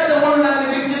ഗടിയാരത്തെ മുള്ളിൽ അങ്ങനെ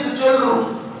വിളിച്ചിട്ട് ചൊല്ലു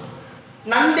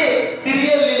ನಂದೆ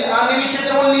ತಿರಿಯಲಿಲ್ಲ ಆ ನಿಮಿಷದ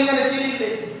ಇങ്ങനെ ತಿರಿಯಿಲ್ಲ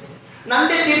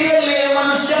ನಂದೆ ತಿರಿಯಲ್ಲೇ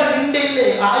ಮನುಷ್ಯ ನಿಂದೆ ಇಲ್ಲೇ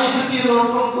ಆಯುಸು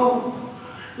ತೀರೋಟುಂಟು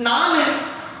ನಾನು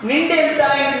ನಿಂಡೆ ಅಂತ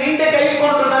ನಿಂಡೆ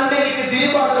ಕೈಕೊಂಡು ನಂದೆ ನಿಕ್ಕೆ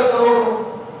ತಿರಿಪಾಟರು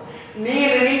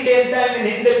ನೀನು ನಿಂಡೆ ಅಂತ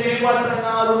ನಿಂಡೆ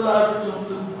ತಿರಿಪಾಟನಾರುಲ್ಲ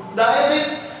ಅರ್ಜುಂಟು അതായത്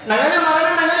ഞങ്ങളെ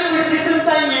മരണം ഞങ്ങളെ വിളിച്ചിട്ടും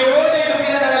ഓടെ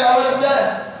പിന്നെ ഞങ്ങളെ അവസ്ഥ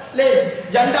അല്ലേ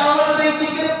രണ്ടാമത്തെ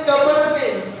കബറൊക്കെ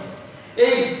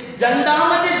ഏയ്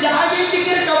രണ്ടാമത്തെ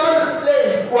ജാഗയിട്ടിക്കൽ കബർ അല്ലേ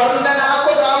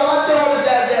വർണ്ണനാകാവാത്ത ഒരു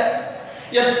ജാഗ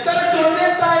എത്ര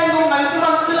ചൊല്ലിത്തായെങ്കിലും നമുക്ക്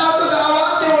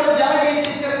മനസ്സിലാക്കാവാത്ത ഒരു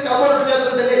ജാഗയിട്ടിക്കൽ കബർ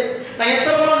ചെറുതല്ലേ ഞാൻ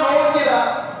എത്ര നോക്കിയതാ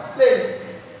അല്ലേ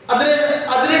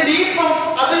അതിന് ഡീപ്പം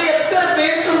അതിൽ എത്ര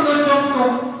പേസുണ്ടോ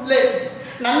ചൊല്ലും അല്ലേ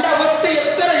ನನ್ನ ಅವಸ್ಥೆ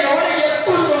ಎತ್ತರ ಎವಡೆ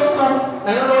ಎತ್ತು ಚೊಟ್ಟು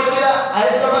ನನ್ನ ನೋಡಿದ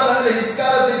ಆಯಸಬಲ್ಲ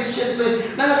ನಿಸ್ಕಾರದ ವಿಷಯದಲ್ಲಿ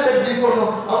ನನ್ನ ಶ್ರದ್ಧಿಕೊಂಡು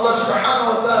ಅಲ್ಲಾಹ್ ಸುಬ್ಹಾನಹು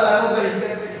ವ ತಆಲ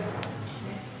ಅನುಗ್ರಹಿಸಬೇಕು.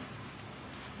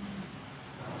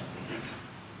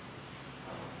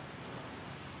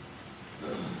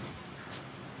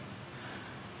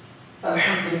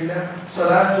 ಅಲ್ಹಮ್ದುಲಿಲ್ಲಾಹ್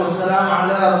ಸಲಾತು ವಸ್ಸಲಾಮ್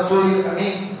ಅಲಾ ರಸೂಲಿಲ್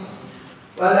ಅಮೀನ್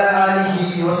ವ ಅಲಾ ಆಲಿಹಿ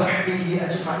ವ ಸಹ್ಬಿಹಿ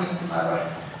ಅಜ್ಮഈನ್ ಅಮ್ಮಾ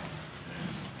ಬಅದ್.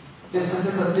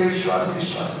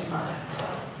 സത്യവിശ്വാസിമാരെ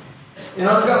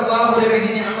ഇവർക്ക് അല്ലാഹുവിന്റെ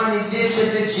നിഅമ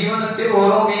നിർദ്ദേശത്തെ ജീവിതത്തെ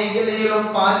ഓരോ മേഖലയിലും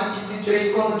പാലിച്ചിട്ട്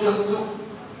ചെയ്യിക്കുന്നു ചൊല്ലു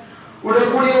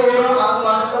ഉടകൂടി ഓരോ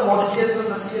ആത്മാക്കളുടെ വസിയത്ത്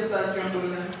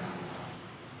നസിയത്താക്കിയിട്ടുള്ള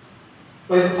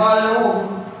വൈഖാലു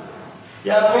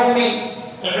യാ ഖൗമി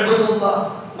ഇഅ്ബുദുല്ലാഹ്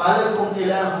മാ ലക്കും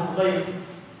ഇലാഹുൻ ഗൈർ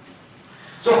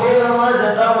സഹോദരന്മാരെ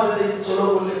രണ്ടാമത്തെ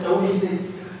ചൊല്ലുകൊള്ളി തൗഹീദ്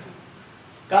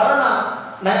ಕಾರಣ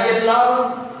ನಾ ಎಲ್ಲರೂ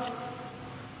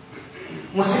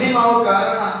ಮುಸ್ಲಿಂ ಆವ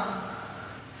ಕಾರಣ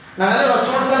ഞങ്ങളെ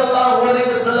റസൂൽ സല്ലല്ലാഹു അലൈഹി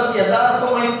വസല്ലം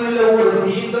യഥാർത്ഥമായിട്ടുള്ള ഒരു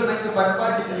നീന്ത നമുക്ക്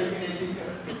പട്പാട്ടി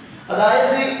തെളിയിക്കണം.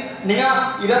 അതായത് നിങ്ങൾ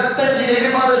 25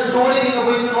 നബിമാരുടെ സ്റ്റോറി നിങ്ങൾ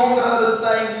പോയി നോക്കാതെങ്കിൽ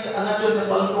അങ്ങനത്തെ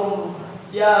പൽക്കവും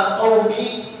യാ ഖൗമി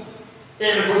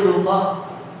ഇഅ്ബുദുല്ലാഹ്.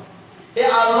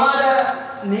 ആൾമാരെ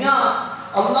നിങ്ങ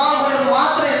അല്ലാഹുവിനെ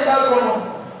മാത്രം എന്താക്കണം,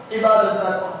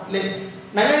 ഇബാദത്താക്കണം. അല്ലേ?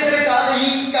 ഞങ്ങൾ ഈ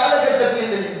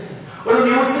കാലഘട്ടത്തിൽ ഒരു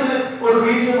ന്യൂസിൽ ഒരു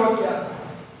വീഡിയോ നോക്കിയാൽ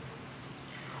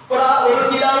ഒരു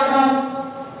കിടാവും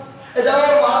ഏതോ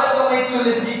മാർഗമായിട്ടുള്ള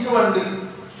സീക്കുണ്ട്.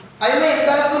 അതിനെ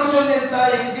എന്താക്കുറിച്ചൊന്നും എന്താ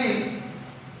എങ്കിൽ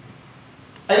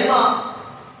അയിമ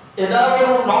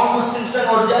ഏതാവൊരു നോൺ മുസ്ലിംസിനെ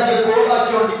ഒഴിച്ചാക്കി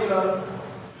കോളാക്കിക്കൊണ്ടിരിക്കുകയാണ്.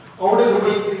 അവിടെ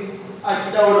പോയിട്ട്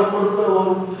അറ്റ അവിടെ കൊടുക്കുന്ന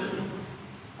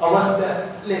അവസ്ഥ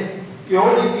അല്ലേ?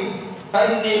 യോടിക്ക്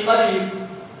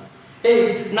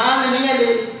ನಾನು ನಿಂಗಲೆ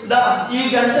ಈ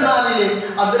ಗಂಟನಾಲಿಲೆ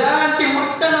ಅದರಾಂಟಿ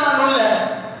ಮುಟ್ಟ ನಾನುಲ್ಲ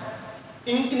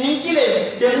ನಿಂಕಿಲೆ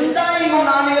ಎಂದಾಯಿಗೂ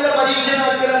ನಾನಿಗೆಲ್ಲ ಪರೀಕ್ಷೆ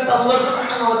ಹಾಕಿರಂತ ಅಲ್ಲಾಹ್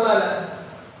ಸುಬ್ಹಾನಹು ವ ತಆಲ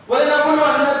ವಲನಬಲು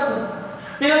ಅನ್ನಕು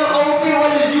من الخوف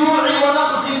والجوع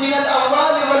ونقص من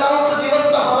الأموال والأنفس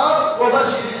والثمرات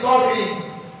وبشر الصابرين.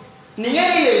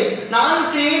 നിങ്ങളിലെ ഞാൻ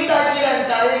ക്രിയേറ്റ്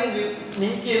ആക്കിയണ്ടായെങ്കിൽ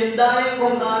നിങ്ങൾക്ക്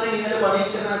എന്തായെങ്കിലും ഞാൻ നിങ്ങളെ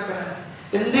പരീക്ഷനാക്കണം.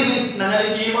 എന്തിന് ഞങ്ങൾ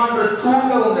ഈമാന്റെ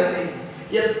തൂക്കമുണ്ടല്ലേ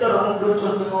എത്ര ഉണ്ട്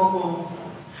ചൊല്ലു നോക്കൂ.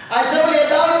 അതേപോലെ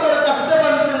ഏതാവട്ടെ ഒരു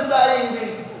കഷ്ടപ്പെടുത്തായെങ്കിൽ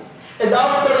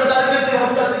ഏതാവട്ടെ ഒരു ദർഗത്തിൽ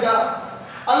മുട്ടെത്തുക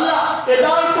അല്ല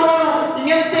ഏതാവട്ടെ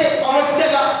ഇങ്ങനത്തെ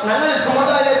അവസ്ഥക ഞങ്ങൾ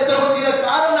സമുദായത്തെ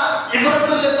കാരണം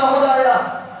ഇവിടത്തുള്ള സമുദായ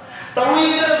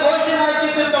തൗഹീദിനെ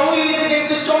ഘോഷണാക്കിയിട്ട് തൗഹീദ്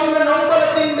കേട്ട് ചൊന്ന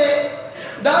നൊമ്പലത്തിന്റെ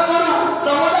ഒരു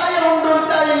സമുദായം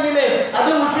ഉണ്ടായെങ്കിലേ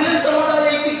അത് മുസ്ലിം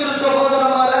സമുദായത്തിന്റെ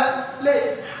സഹോദരന്മാരെ അല്ലേ?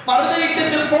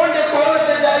 പർദ്ദയിട്ടിട്ട് പോണ്ട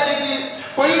കോലത്തെ ജാതിക്ക്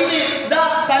പോയിട്ട്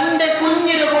തന്റെ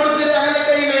കുഞ്ഞിന് കൊടുത്തിട്ട് അയാളുടെ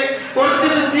കയ്യില്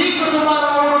കൊടുത്തിട്ട് സീക്ക്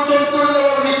സുമാറാവോ ചൊല്ലുള്ള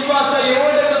ഒരു വിശ്വാസ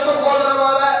യോടക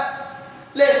സഹോദരന്മാരെ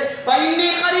അല്ലേ?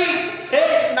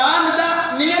 നാനിതാ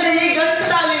നിങ്ങളെ ഈ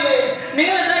ഗണ്ടടാലില്ലേ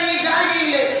നിങ്ങളിതാ ഈ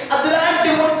ജാഗയില്ലേ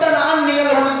അതിരാട്ടി മുട്ട നാൻ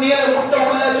നിങ്ങളെ മുട്ട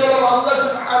ഉള്ള ചോളം അല്ലാഹു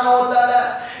സുബ്ഹാനഹു വ തആല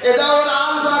ഏതാ ഒരു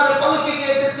ആൾമാരെ പൽക്ക്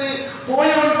കേട്ടിട്ട്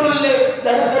പോയോണ്ടില്ലേ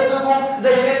ദർഗത്തും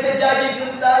ദൈവത്തെ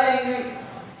ജാഗിക്കുണ്ടായെങ്കിൽ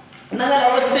ഞങ്ങളുടെ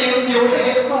അവസ്ഥയൊന്നും എവിടെ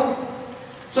എത്തും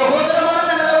സഹോദരന്മാർ?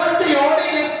 ഞങ്ങളുടെ അവസ്ഥ എവിടെ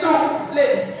എത്തും അല്ലേ?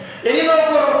 ഇനി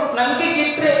നോക്കൂ, ഞങ്ങൾക്ക്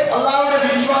കിട്ടേ അല്ലാഹുവിന്റെ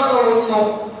വിശ്വാസം ഒന്നും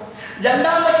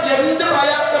രണ്ടാമത്തെ എന്ത്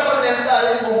പ്രയാസപ്പെടുന്ന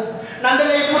എന്തായാലും നമ്മുടെ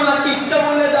ലൈഫിൽ നമുക്ക്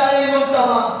ഇഷ്ടമുള്ളതായെങ്കിലും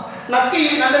സമ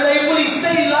നമ്മുടെ ലൈഫിൽ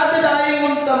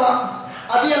ഇഷ്ടമില്ലാത്തതായെങ്കിലും സമ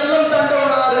അത് എല്ലാം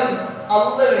കണ്ടോണാറ്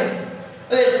അള്ളവേ.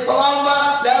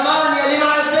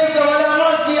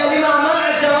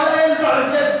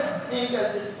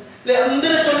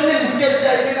 എന്തിനു ചൊല്ലി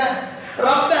നിസ്കരിച്ചായിരിക്കണ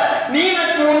റബ്ബ നീ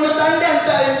ഒന്ന് തന്റെ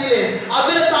എന്തായെങ്കിലേ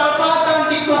അതിന് തറപ്പാക്കാൻ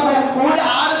കൂടെ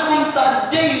ആർക്കും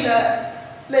സാധ്യയില്ല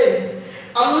അല്ലേ?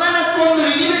 അങ്ങനൊക്കൊന്ന്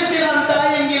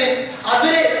വിധിവെച്ചിരുന്നെങ്കിൽ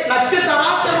അതിന് നക്ക്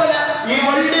തറാത്ത പോലെ ഈ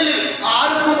വേൾഡില്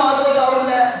ആർക്കും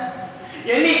ആകുന്നതാവില്ല.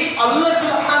 ഇനി അല്ലാഹു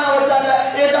സുബ്ഹാനഹു വ തആല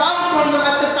ഏതാണ്ട്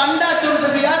നക്ക് കണ്ടാച്ചൊന്ന്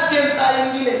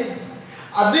വിചാരിച്ചെങ്കിൽ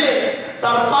അത്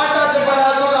തറപ്പാട്ടാത്ത പോലെ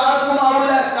ആർക്കും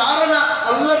ആവില്ല. കാരണം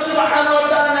അല്ലാഹു സുബ്ഹാനഹു വ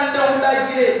തആല ഞങ്ങളെ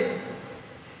ഉണ്ടാക്കിയത്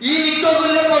ഈ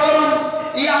നിക്കൊല്ല പവറും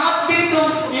ഈ ആത്മീയവും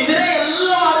ഇതിനെ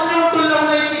എല്ലാം അറിഞ്ഞോട്ടുള്ള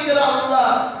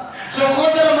അല്ലാഹ്.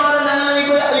 സഹോദരന്മാരെ ഞങ്ങൾ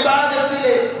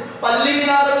ഇബാദത്തിലെ പള്ളി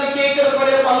മിനാറത്തിൽ കേൾക്കുന്ന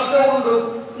കുറെ പൽക്കമുണ്ട്.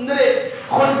 എന്തിനെ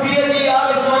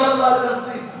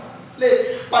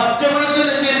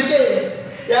പച്ചമൊഴിക്കുന്ന ശരിക്കേ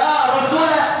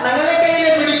ഞങ്ങളെ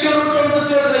കയ്യിലെ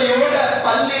പിടിക്കുന്ന യോട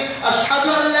പള്ളി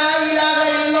അഷ്ഹദു അല്ലാ ഇലാഹ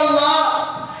ഇല്ലല്ലാഹ്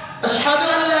അഷ്ഹദു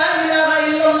അല്ലാ ഇലാഹ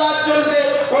ഇല്ലല്ലാഹ് ചൊല്ല്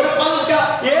ഒരു പൽക്ക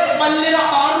പള്ളിയുടെ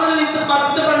ഹാർണിൽ നിന്ന്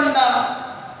 10 പണ്ട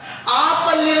ആ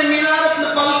പള്ളിയുടെ മിനാറത്തിൽ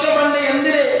പൽക്ക പണ്ട്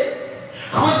എന്തിനെ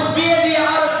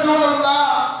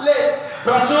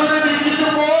റസൂലിനെ വിളിച്ചിട്ട്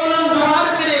പോലും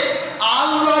ദ്വാരത്തിലെ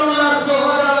ആൾമാരുള്ള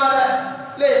സഹോദരന്മാരെ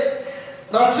അല്ലേ?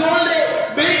 റസൂലിനെ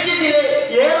വിളിച്ചിട്ടില്ലേ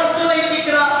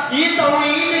ഈ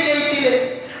തൗഹീദ് കയറ്റില്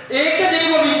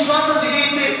ഏകദൈവ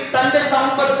വിശ്വാസത്തിലേക്ക് തന്റെ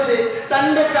സമ്പത്തില്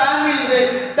തന്റെ ഫാമിലിയില്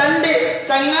തന്റെ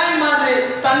ചങ്ങായിമാര്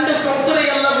തന്റെ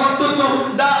സ്വത്തുരെയെല്ലാം വിട്ടുത്തു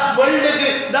വേൾഡ്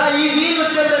ഈ ദീന്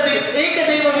ചൊല്ലത്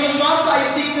ഏകദൈവ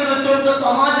വിശ്വാസമായിട്ട്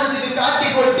സമാജത്തിന്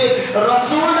കാട്ടിക്കൊട്ട്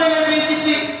റസൂലിനെ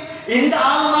വിളിച്ചിട്ട് இந்த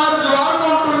ஆள்மார்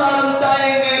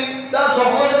ദ്വാരമോട്ടുള്ളാരെങ്കിൽ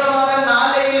സഹോദരന്മാരെ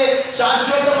നാളെയിലെ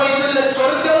ശാശ്വതമായിട്ടുള്ള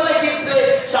സ്വർഗ്ഗങ്ങളെ കിട്ടേ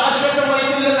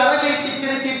ശാശ്വതമായിട്ടുള്ള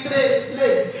നരകത്തിക്ക് കിട്ടേ അല്ലേ?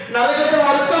 നരകത്തെ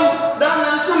വർക്കം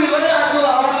നമുക്ക് വിവരം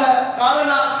ആവില്ല.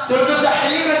 കാരണം സ്വർഗ്ഗത്തെ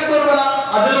ഹലീമെടുക്കുമ്പോൾ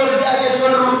അതിലൊരു ജാഗ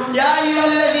ചൊല്ലു യാ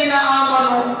അയ്യുഹല്ലദീന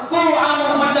ആമനൂ ഖൂ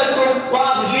അൻഫുസകും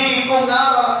വഅഹ്ലീകും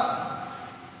നാറ.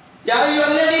 യാ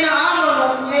അയ്യുഹല്ലദീന ആമനൂ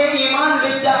ഈമാൻ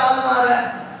വെച്ച ആൾമാരെ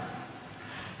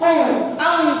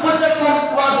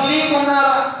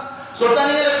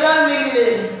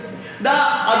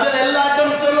അതിലെല്ലാട്ടും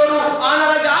ചൊല്ലു ആ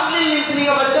നരകാഗ്നിയിൽ നിന്ന്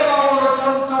നിങ്ങൾ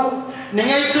ബച്ചവാവണോ?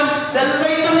 നിങ്ങൾക്കും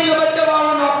സെൽവൈക്കും നിങ്ങൾ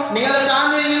ബച്ചവാവണോ? നിങ്ങളുടെ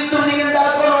ഫാമിലിയിൽ നിന്നും നിങ്ങൾ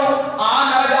എന്താക്കണോ? ആ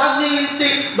നരകാഗ്നിയിൽ നിന്ന്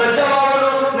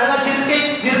ബച്ചവാവണോ? ഞങ്ങൾ ശിർക്കൈ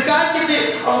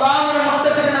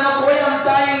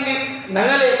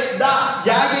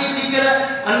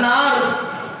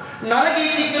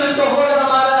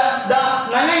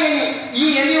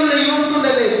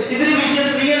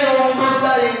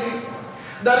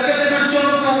ദർഗത്തെ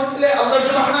പിടിച്ചോണ്ടു അല്ലെ അല്ലാഹു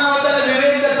സുബ്ഹാനഹു വ തആല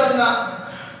വിവേകം തന്ന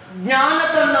ജ്ഞാനം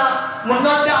തന്ന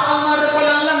മുന്നത്തെ ആൾമാരെ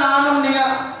പോലല്ല നാമം നിങ്ങൾ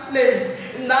അല്ലേ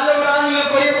ഇന്നാലെ ഒരാളിനെ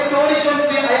കുറേ സ്റ്റോറി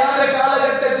ചൊല്ലി അയാളുടെ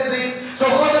കാലഘട്ടത്തിൽ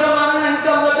സഹോദരന്മാരെ എനിക്ക്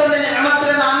അല്ലാഹു തന്ന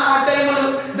നിഅമത്തിനെ നാം ആ ടൈമിൽ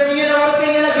ഇങ്ങനെ അവർക്ക്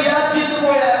ഇങ്ങനെ വ്യാപിച്ചിട്ട്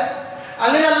പോയ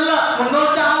അങ്ങനെയല്ല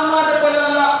മുന്നോട്ട് ആൾമാരെ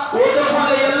പോലല്ല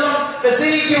ഓരോരുള്ള എല്ലാം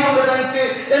ഫെസിലിറ്റി കൊണ്ട് നമുക്ക്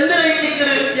എന്തിനേക്കിട്ട്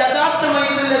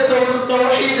യഥാർത്ഥമായിട്ടുള്ള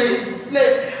തൗഹീദ് അല്ലേ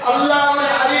അല്ലാഹുവിനെ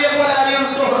അറിയെ പോലെ അറിയും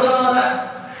സഹോദരന്മാരെ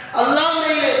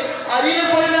അല്ലാഹുവിനെ അറിയെ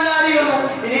പോലെ തന്നെ അറിയണം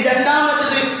ഇനി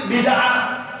രണ്ടാമത്തേത് ബിദ്അ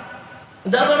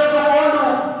ദബറൊക്കെ പോണ്ടു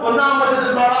ഒന്നാമത്തേത്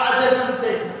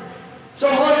ബറാഅത്തെ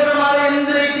സഹോദരന്മാരെ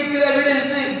എന്തിനേക്കിട്ട്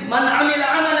എവിഡൻസ് മൻ അമില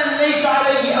അമലൻ ലൈസ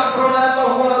അലൈഹി അംറുനാ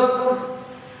ഫഹുവ റദ്ദുൻ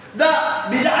ദാ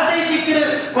ബിദ്അത്തേക്കിട്ട്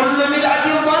കുല്ലു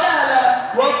ബിദ്അത്തിൻ ളലാല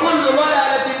വകുല്ലു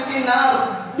ളലാലത്തിൻ ഫിന്നാർ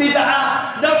ബിദ്അ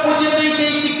ദാ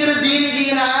പുതിയതേക്കിട്ട്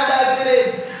ദീനിനെ ആഡാക്കരെ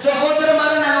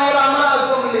സഹോദരന്മാരെ ഞാൻ ഒരു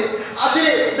അമലാക്കുമില്ലേ അതിൽ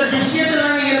വിഷയത്തിൽ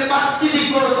ഇങ്ങനെ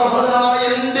പച്ചിരിക്കോ സഹോദരന്മാരെ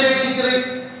എന്തിനേക്കിട്ട്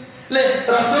അല്ലേ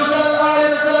റസൂൽ സല്ലല്ലാഹു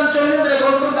അലൈഹി വസല്ലം ചൊല്ലുന്നത്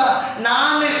കൊണ്ടുണ്ടാ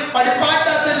നാല്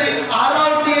പഠിപ്പാറ്റാത്തത്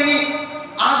ആറാവട്ടിയനി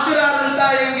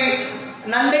ആഗ്രഹമുണ്ടായെങ്കിൽ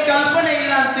നന്റെ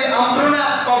കൽപ്പനയില്ലാത്ത അമ്രുന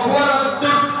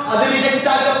ഫഹുവറത്തുൻ അത്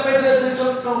റിജക്റ്റ് ആക്കപ്പെട്ടത്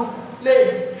ചൊല്ലും അല്ലേ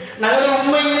ഞങ്ങളുടെ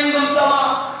ഉമ്മയിലെങ്കും സമ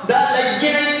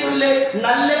ലഗ്ഗനായിട്ടുള്ളേ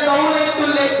നല്ല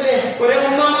കൗലായിട്ടുള്ളേ അല്ലേ ഒരേ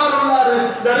ഉമ്മമാരുള്ളാറ്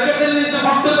ദർഗത്തിൽ നിന്ന്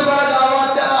മുട്ടത്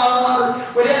പഴകാവാത്ത ആൾമാർ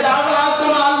ഒരേ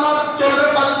ദാവാക്കുന്ന ആൾമാർ ചൊല്ല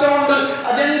പലതുണ്ട്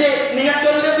അതെന്റെ നിങ്ങൾ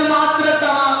ചൊല്ലത് മാത്രം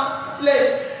സമ അല്ലേ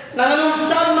ഞങ്ങളുടെ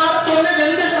ഉസ്താദ്മാർ ചൊല്ലത്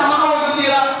എന്റെ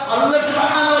സമാവകത്തീര അല്ലാഹു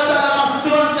സുബ്ഹാനഹു വ തആല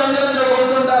വസ്തുവൻ ചന്ദ്രന്റെ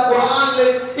കൊണ്ടുണ്ട ഖുർആനിൽ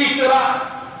ഇഖ്റ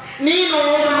നീ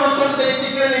നോമ്പ്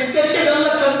ചൊല്ലിക്ക് നിസ്കരിക്കല്ല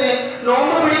ചൊല്ല്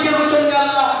നോമ്പ് പിടിക്കുക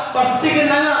ചൊല്ലല്ല ഫസ്റ്റിക്ക്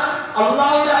ഞങ്ങൾ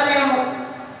അള്ളാഹുവിനെ അറിയണം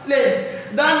അല്ലേ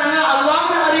ഇതാ ഞങ്ങൾ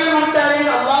അള്ളാഹുവിനെ അറിയണമെങ്കിൽ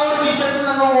അള്ളാഹുവിന്റെ വിഷയത്തിൽ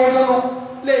ഞങ്ങൾ ഓടുന്നു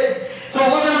അല്ലേ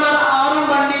സഹോദരന്മാർ ആരും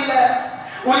കണ്ടില്ല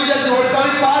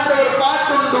ഒരു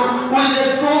പാട്ടുണ്ട്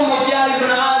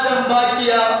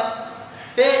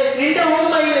നിന്റെ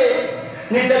ഉമ്മയിലെ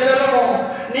നിന്റെ പെറമോ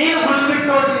നീ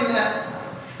ഉൾവിട്ടോണ്ടില്ല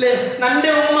അല്ലേ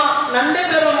നന്റെ ഉമ്മ നന്റെ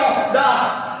പെറമോ ദാ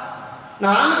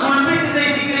ನಾನು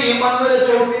ಉಳ್ಬಿಟ್ಟಿದ್ದೆ ಈ ಮನ್ವರ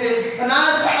ಚೌಟಿಗೆ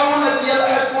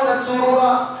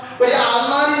ഒരു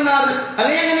ആൾമാരിന്നാറ്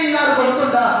അനേകനിന്നാറ്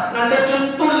കൊണ്ടുണ്ടാ നന്റെ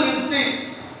ചുറ്റും നിന്ത്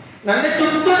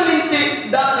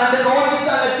നന്റെ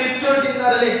നോക്കിത്താതെ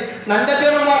ചിരിച്ചോണ്ടിരുന്നാറല്ലേ നന്റെ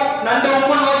പെറുമോ നന്റെ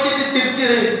ഉമ്മ നോക്കിയിട്ട്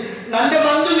ചിരിച്ചത് നന്റെ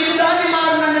ബന്ധു മിത്രാജിമാർ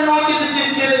നന്നെ നോക്കിയിട്ട്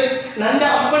ചിരിച്ചത് നന്റെ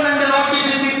അപ്പ നന്നെ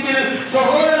നോക്കിയിട്ട് ചിരിച്ചത്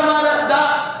സഹോദരന്മാരെ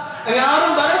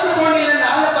ആരും പറഞ്ഞു പോണില്ല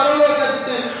നാളെ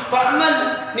പറവോക്കത്ത് പറഞ്ഞാൽ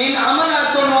നീ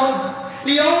അമലാക്കണോ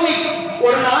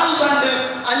ഒരു നാൾ കണ്ട്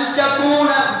അഞ്ചൂണ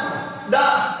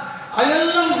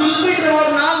അതെല്ലാം ഗുൽപിട്ട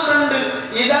ഒരു നാൾ കണ്ട്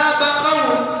ഇതാ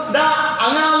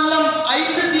അങ്ങെല്ലാം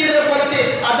ഐത്ത് തീരെ പോയിട്ട്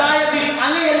അതായത്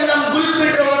അങ്ങയെല്ലാം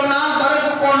ഗുൽപിട്ട ഒരു നാൾ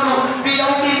പറക്ക് പോന്നു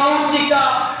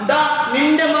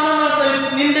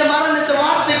നിന്റെ മരണത്തെ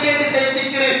വാർത്ത കേട്ട്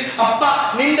തയ്ത്തിക്ക് അപ്പ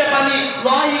നിന്റെ പനി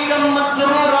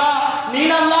നീ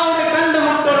അല്ലാഹുവിനെ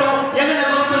കണ്ടുമുട്ടണോ എങ്ങനെ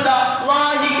നോക്കണ്ട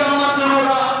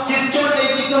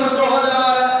ചിരിച്ചോണ്ടേക്കും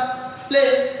സഹോദരന്മാരെ അല്ലേ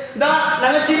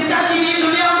ഞങ്ങൾ ശിർക്കാക്കി ഈ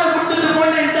ദുനിയാവിനെ വിട്ടിട്ട്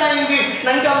പോയിട്ടുണ്ടായെങ്കിൽ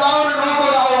ഞങ്ങൾക്ക് അല്ലാഹുവിനെ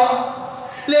നോക്കാവോ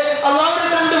അല്ലേ അല്ലാഹുവിനെ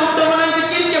കണ്ടുമുട്ടുമ്പോൾ ഞങ്ങൾക്ക്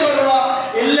ചിരിക്ക വരുക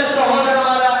എല്ലാ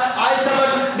സഹോദരന്മാരെ ആയിസവൻ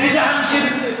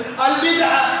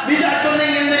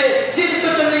ചൊന്നെങ്കിൽ ശിർക്ക്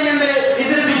ചൊന്നെങ്കിൽ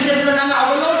ഇതിൽ വിഷയത്തിൽ ഞങ്ങൾ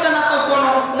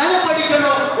അവലോകനാക്കണോ ഞങ്ങൾ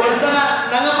പഠിക്കണോ ഒരു സമയം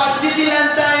ഞങ്ങൾ പഠിച്ചിട്ടില്ല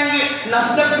എന്തായെങ്കിൽ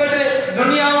നഷ്ടപ്പെട്ട്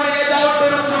ദുനിയാവിനെ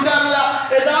ഏതാവട്ടൊരു സുഖമല്ല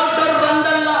ഏതാവട്ടൊരു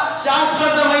ബന്ധമല്ല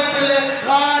ശാശ്വതമായിട്ടില്ലേ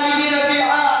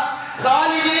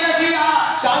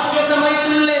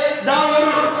ശാശ്വതമായിട്ടില്ലേ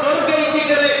സ്വർഗ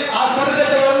ആ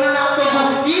സ്വർഗത്തെ വർണ്ണനാക്കുന്നു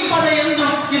ഈ പദ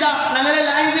എന്തും ഇതാ ഞങ്ങളുടെ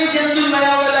ലാംഗ്വേജ് എന്തും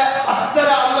മയാവല അത്ര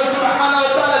അല്ലാഹു സുബ്ഹാനഹു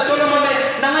വ തആല ചൊല്ലുമ്പോൾ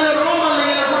ഞങ്ങളുടെ റോമല്ല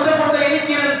ഇങ്ങനെ പുറത്തെ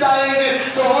എനിക്കിരുത്തായെങ്കിൽ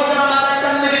സഹോദരന്മാരെ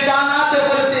കണ്ണിന് കാണാത്ത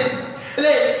പോലത്തെ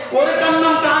അല്ലേ ഒരു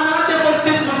കണ്ണും കാണാത്ത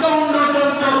പോലത്തെ സുഖമുണ്ടോ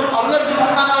ചൊല്ലും അല്ലാഹു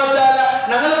സുബ്ഹാനഹു വ തആല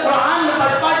ഞങ്ങൾ ഖുർആനിൽ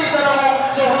പഠിപ്പാട്ടി തരമോ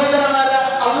സഹോദരന്മാരെ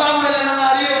അല്ലാഹുവിനെ ഞങ്ങൾ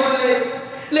അറിയവില്ലേ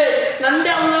അല്ലേ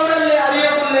നന്റെ അല്ലാഹുവല്ലേ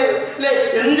അറിയവില്ലേ അല്ലേ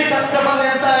എന്ത് കഷ്ടപ്പെട്ട്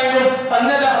എന്തായെങ്കിലും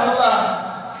തന്നത് അല്ലാഹ്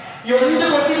എന്ത്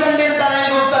കൊസി കണ്ട്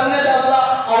എന്തായെങ്കിലും തന്നത് അല്ലാഹ്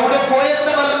അവിടെ പോയ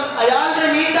സബൽ അയാളുടെ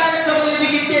നീട്ടായ സബൽ ഇത്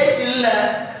കിട്ടിയേ ഇല്ല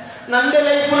നന്റെ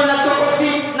ലൈഫിൽ നക്ക് കൊസി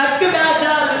നക്ക്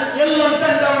ബേജാർ എല്ലാം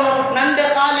തണ്ടവണോ നന്റെ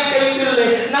കാലി കൈക്കില്ലേ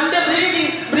നന്റെ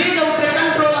ബ്രീത് ഔട്ട്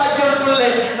കൺട്രോൾ ആക്കിയോട്ടില്ലേ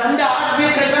നന്റെ ഹാർട്ട്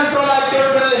ബീറ്റ് കൺട്രോൾ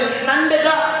ആക്കിയോട്ടില്ലേ നന്റെ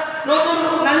നോക്കൂ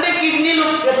നന്റെ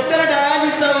കിഡ്നിയിലും എത്ര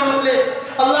ഡയാലിസിസ് ആവുന്നില്ലേ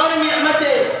അല്ലാഹുവിന്റെ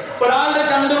നിഅമത്തെ ഒരാളുടെ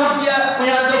കണ്ടുമുട്ടിയ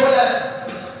അതുപോലെ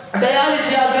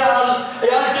ഡയാലിസിസ് ആഗ്രഹം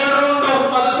അയാൾ ചെറുണ്ടോ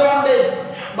അതുകൊണ്ട്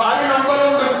ഭാര്യ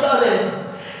നമ്പറുണ്ട് ഉസ്താദേ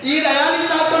ഈ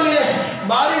ഡയാലിസിസ് ആക്കുന്നില്ലേ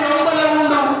ഭാര്യ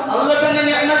നമ്പറുണ്ടോ അല്ല തന്നെ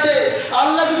നിഅമത്തെ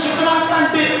അല്ലാഹു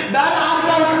ശുക്രാക്കാണ്ട്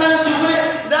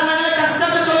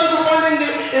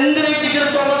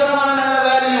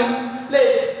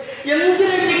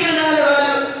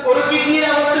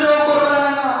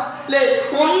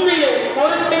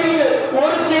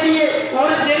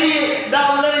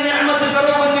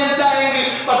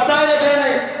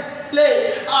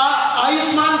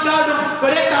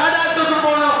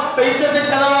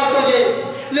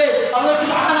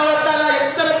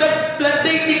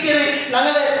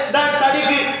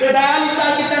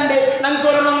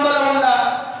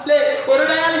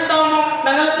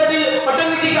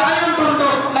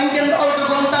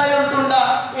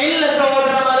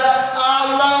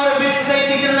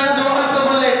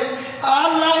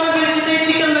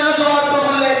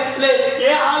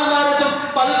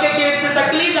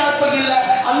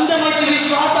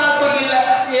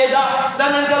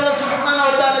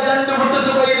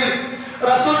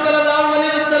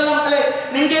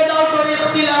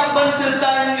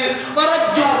ಬಂತಂತಾಂಗೆ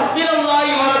ಫರಜ್ಜು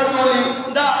ಇಲಲ್ಲಾಹಿ ವ ರಸೂಲಿ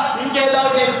ದಾ ನಿಮಗೆ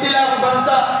ಏதாவது ಇಖ್ತಿಲಾಫ್ ಬಂತ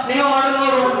ನೀವು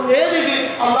ಮಾಡನೋರು ಏದಿಗೆ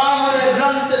ಅಲ್ಲಾಹ್ವರ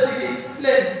ಗ್ರಂಥದಿಗೆ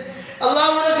ಲೇ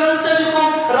ಅಲ್ಲಾಹ್ವರ ಗ್ರಂಥದಿಗೆ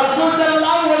ರಸೂಲ್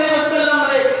ಸಲ್ಲಲ್ಲಾಹು ಅಲೈಹಿ ವಸಲ್ಲಂ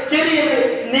ರೇ ಚೆರಿಯೆ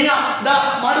ನಿಯ ದಾ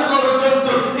ಮಾಡುಗೋರು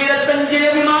ಜೊಂತು ಇರ ತಂಜಿನ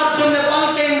ಮಾರ್ಚೊಂದ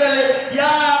ಪಲ್ಕೆಂಗಲೆ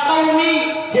ಯಾ ಕೌಮಿ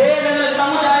ಹೇ ನನ್ನ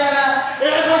ಸಮುದಾಯನ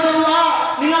ಇಅಬುದುಲ್ಲಾಹ್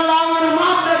ನಿನ್ನ ಅಲ್ಲಾಹ್ವರ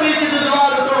ಮಾತ್ರ ಬೇಕಿದ್ದು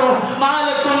ದುಆರುಗಳು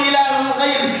ಮಾಲಕುಲ್ ಇಲಾಹುನ್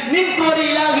ಗೈರ್ ನಿನ್ಕೋರಿ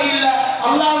ಇಲಾಹಿ ಇಲ್ಲ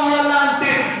ಅಲ್ಲಾಹು ಅಲ್ಲ ಅಂತ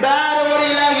ಬೇರೆಯವರ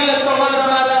ಇಲಾಹಿ ಇಲ್ಲ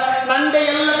ಸಹೋದರಮಾರ ನಂಡೆ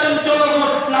ಎಲ್ಲ ತಂಚೋರು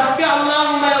ನಕ್ಕ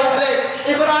ಅಲ್ಲಾಹು ಮಯವಲೆ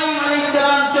ಇಬ್ರಾಹಿಂ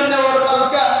ಅಲೈಹಿಸ್ಸಲಾಂ ಚೊಂದವರ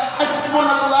ಪಲ್ಕ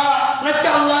ಹಸ್ಬುನಲ್ಲಾಹ್ ನಕ್ಕ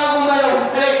ಅಲ್ಲಾಹು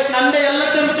ಮಯವಲೆ ನಂಡೆ ಎಲ್ಲ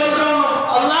ತಂಚೋರು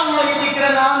ಅಲ್ಲಾಹು ವೈದಿಕರ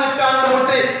ನಾನು ಕಾಂಡು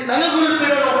ಬಿಟ್ರೆ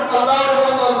ನನಗುಲ್ಪಿಡೋರು ಅಲ್ಲಾಹು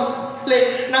ಬಂದಲೆ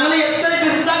ഞങ്ങളെ എത്ര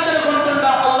പിരിസാക്കര കൊണ്ടുണ്ട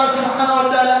അല്ലാഹു സുബ്ഹാനഹു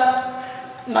വ തആല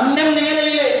നന്നം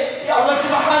നിങ്ങളയിലെ അല്ലാഹു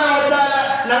സുബ്ഹാനഹു വ തആല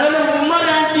ഞങ്ങളെ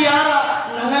ഉമ്മരാണ്ടി ആരാ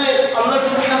ഞങ്ങളെ അല്ലാഹു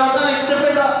സുബ്ഹാനഹു വ തആല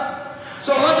ഇഷ്ടപ്പെടുക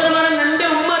സഹോദരന്മാരെ നന്റെ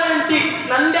ഉമ്മരാണ്ടി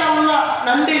നന്റെ അല്ലാഹ്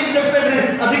നന്റെ ഇഷ്ടപ്പെടുക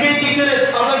അത് കേട്ടിക്കരെ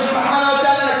അല്ലാഹു സുബ്ഹാനഹു വ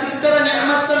തആല ഇത്ര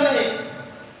നിഅമത്തന്നെ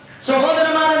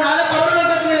സഹോദരന്മാരെ നാളെ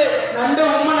പരലോകത്തിലെ നന്റെ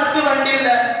ഉമ്മനക്ക് വണ്ടില്ല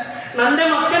നന്റെ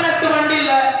മക്കനക്ക്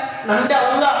വണ്ടില്ല നന്റെ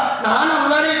അല്ലാഹ് ഞാൻ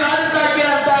അല്ലാഹുവിനെ ഇബാദത്താക്കി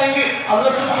നടത്തായെങ്കിൽ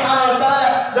അല്ലാഹു സുബ്ഹാനഹു വ തആല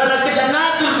ദനക്ക്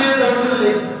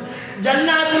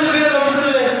ജന്നാത്തുൽ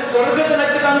ഫിർദൗസിലെ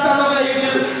സ്വർഗ്ഗത്തിനക്ക് തന്ന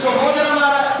അനുഗ്രഹിക്കുന്നു സഹോദരന്മാരെ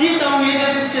ഈ തൗഹീദിന്റെ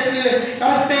വിഷയത്തില്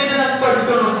കറക്റ്റായിട്ട് നമുക്ക്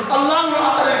പഠിക്കണം അല്ലാഹു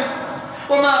ആരെ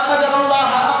വമാ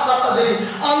ഖദറല്ലാഹ ഹഖ ഖദരി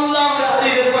അല്ലാഹു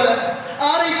അറിയെ പോലെ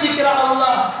ആരെത്തിക്കറ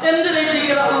അല്ലാഹ്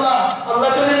എന്തിനെത്തിക്കറ അല്ലാഹ്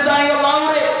അല്ലാഹു ചൊല്ലുന്നതായ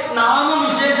അല്ലാഹുവേ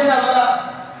നാമവിശേഷന അല്ല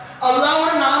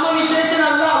അല്ലാഹുവിന്റെ നാമവിശേഷന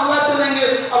അല്ല അല്ലാഹു ചൊല്ലുന്നെങ്കിൽ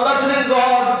അല്ലാഹു ചൊല്ലുന്ന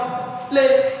ഗോഡ് ലെ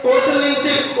കോട്ടിൽ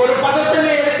നിന്ന് ഒരു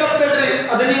പദത്തിനെ എടുക്കപ്പെട്ട്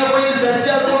അത് നിങ്ങൾ പോയി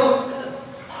സെർച്ച് ആക്കൂ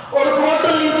ഒരു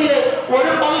കോട്ടിൽ നിന്നിലെ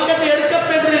ഒരു പൽക്കത്തെ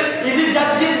എടുക്കപ്പെട്ട് ഇത്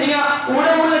ജഡ്ജി നിങ്ങൾ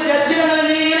ഇവിടെ ഉള്ള ജഡ്ജിനെ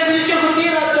നിങ്ങൾ ഇങ്ങനെ വിളിക്കുന്നു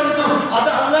തീരാച്ചോണ്ടു അത്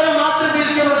അല്ലാഹു മാത്രം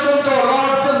വിളിക്കുന്നു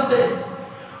ചൊന്തു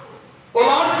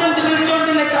ഓർച്ചന്ത്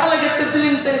വിളിച്ചോണ്ടിന്റെ കാലഘട്ടത്തിൽ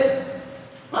നിന്ന്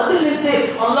അതിൽ നിന്ന്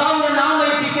അല്ലാഹുവിന്റെ നാമം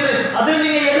എത്തിക്കരുത് അതിൽ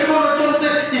നിങ്ങൾ എടുക്കുന്നു ചൊന്ത്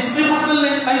ഹിസ്റ്ററി ബുക്കിൽ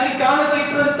എനിക്ക് കാണാൻ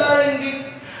കിട്ടുന്നതായെങ്കിൽ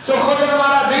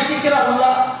സഹോദരന്മാരെ അതെത്തിക്കര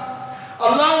അല്ലാഹു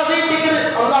അതെത്തിക്കര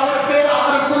അല്ലാഹുവിന്റെ പേര്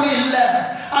ആർക്കും ഇല്ല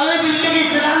അങ്ങനെ ഇല്ലെങ്കിൽ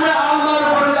ഇസ്ലാമിന്റെ ആൾമാർ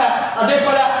പോലുള്ള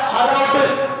അതേപോലെ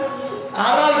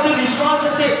ആറാവത്തെ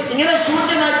വിശ്വാസത്തെ ഇങ്ങനെ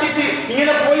സൂചനാക്കിയിട്ട്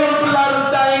ഇങ്ങനെ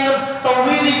പോയിക്കൊണ്ടുള്ളാറുണ്ടായെങ്കിലും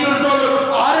തൗഹീദിക്കുന്നതോട്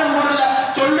ആരും കൂടില്ല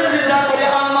ചൊല്ലരുത് കുറെ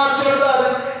ആൾമാർ ചൊല്ലാറ്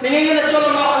നിങ്ങൾ ഇങ്ങനെ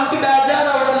ചൊല്ലുമ്പോ എനിക്ക്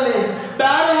ബേജാറാവണല്ലേ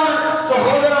വേറെ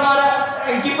സഹോദരന്മാരെ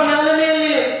എനിക്കിപ്പോ ഞങ്ങളെ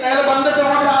മേലില്ലേ ഞങ്ങളെ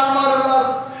ബന്ധത്തോടെ ആൾമാറുള്ളാറ്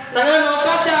ഞങ്ങളെ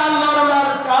നോക്കാത്ത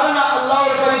ആൾമാറുള്ളാറ് കാരണം അല്ലാഹു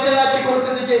പരിചയമാക്കി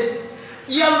കൊടുക്കുന്നത്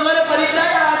ഈ അല്ലാഹുവിനെ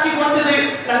പരിചയമാക്കി കൊടുത്തത്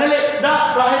ഞങ്ങളെ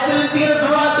പ്രായത്തിൽ തീരെ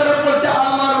ദുരാത്തരപ്പെട്ട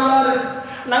ആൾമാറുള്ളാറ്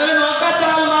ഞങ്ങളെ നോക്കാത്ത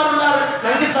ആൾമാറുള്ളാറ്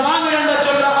ഞങ്ങൾക്ക് സലാം വേണ്ട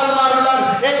ചൊല്ല ആൾമാറുള്ളാറ്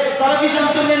സലഫിസം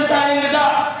ചൊല്ലുന്നതായെങ്കിതാ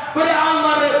കുറെ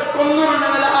ആൾമാര് കൊന്നൂറ്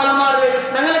ഞങ്ങളെ ആൾമാര്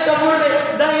ഞങ്ങളെ കബൂടെ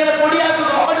ഇങ്ങനെ പൊടിയാക്കുക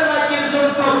ഓർഡറാക്കി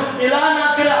ചൊല്ലുന്നു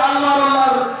ഇലാനാക്കിയ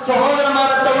ആൾമാറുള്ളാറ്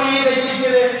സഹോദരന്മാരെ തൗഹീദ്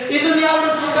എത്തിക്കരുത് ഇത് ഞാൻ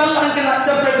സുഖല്ല എനിക്ക്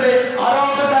നഷ്ടപ്പെട്ടത്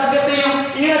ആറാമത്തെ തർക്കത്തെയും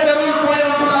ഇങ്ങനെ പെറുവിൽ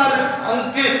പോയിട്ടുള്ളാറ്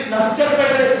എനിക്ക്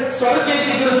നഷ്ടപ്പെട്ടത്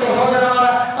സ്വർഗ്ഗത്തിക്ക്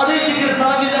സഹോദരന്മാരെ അതെത്തിക്ക്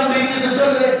സലഫിസം വീട്ടിൽ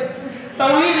ചൊല്ല്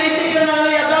തൗഹീദ് എത്തിക്കുന്ന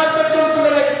ഞങ്ങളെ യഥാർത്ഥ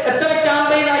ചൊല്ലുകളെ എത്ര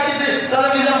ക്യാമ്പയിൻ ആക്കിയത്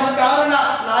സലഫിസം കാരണം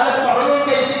നാളെ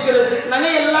പരലോകത്തെ എത്തിക്കരുത്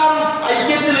ഞങ്ങൾ എല്ലാവരും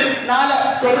ഐക്യത്തിൽ നാളെ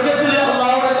സ്വർഗ്ഗത്തിൽ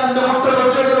അല്ലാഹുവിനെ കണ്ടുമുട്ടുന്ന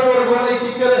ചൊല്ലുകൾ പോലെ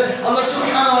എത്തിക്കരുത് അല്ലാഹു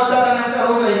സുബ്ഹാനഹു വ തആല ഞങ്ങൾക്ക്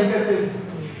അനുഗ്രഹിക്കട്ടെ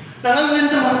ഞങ്ങൾ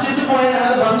നിന്ന് മസ്ജിദിൽ പോയി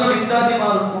ഞങ്ങൾ ബന്ധു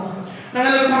വിദ്യാർത്ഥിമാർക്കും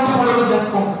ഞങ്ങളെ കൂട്ടുകുടുംബം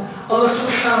നിൽക്കും അല്ലാഹു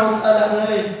സുബ്ഹാനഹു വ തആല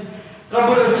ഞങ്ങളെ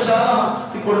ഖബർ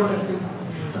വിശാലമാക്കി കൊടുക്കട്ടെ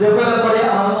അതേപോലെ കുറെ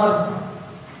ആൾമാർ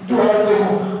ദുആക്കും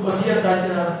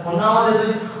വസിയത്താക്കിയതാണ് ഒന്നാമത്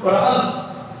ഒരാൾ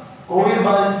കോവിഡ്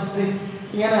ബാധിച്ചിട്ട്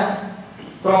ഇങ്ങനെ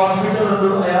ഹോസ്പിറ്റലുണ്ട്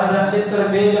അയാളുടെ എത്ര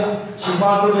വേഗം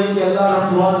ശിഫാക്കുകയ്ക്ക് എല്ലാവരും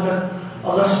ദുആകൾ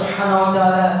അല്ലാഹു സുബ്ഹാനഹു വ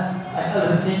തആല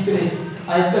അയാളുടെ സീക്രെ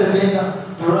എത്ര വേഗം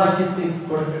ദുആക്കി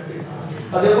കൊടുക്കട്ടെ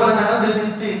അതേപോലെ ഞങ്ങളിൽ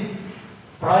നിന്ന്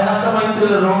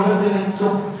പ്രയാസമായിട്ടുള്ള രോഗത്തിൽ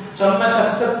നിന്നും ചർമ്മ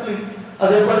കഷ്ടത്തിൽ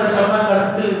അതേപോലെ ചർമ്മ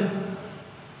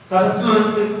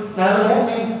കടത്തിലെടുത്ത് ഞങ്ങൾ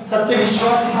മുഅ്മിൻ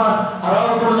സത്യവിശ്വാസിമാർ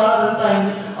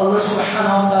അറവുള്ളാതെത്തായെങ്കിൽ അല്ലാഹു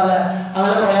സുബ്ഹാനഹു വ തആല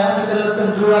അങ്ങനെ പ്രയാസത്തിലെത്തും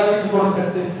ദുആക്കി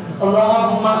കൊടുക്കട്ടെ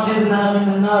اللهم اجرنا من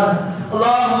النار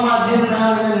اللهم اجرنا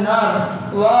من النار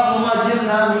اللهم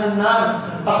اجرنا من النار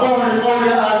اقول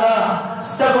قولي هذا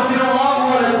استغفر الله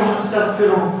ولكم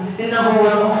استغفروه انه هو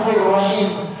الغفور الرحيم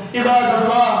عباد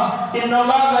الله ان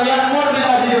الله يأمر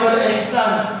بالعدل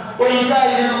والاحسان وايتاء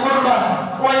ذي القربى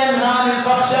وينهى عن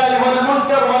الفحشاء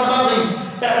والمنكر والبغي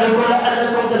يعظكم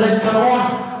لعلكم تذكرون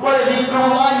ولذكر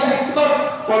الله اكبر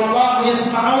والله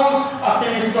يسمعون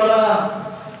اقم الصلاه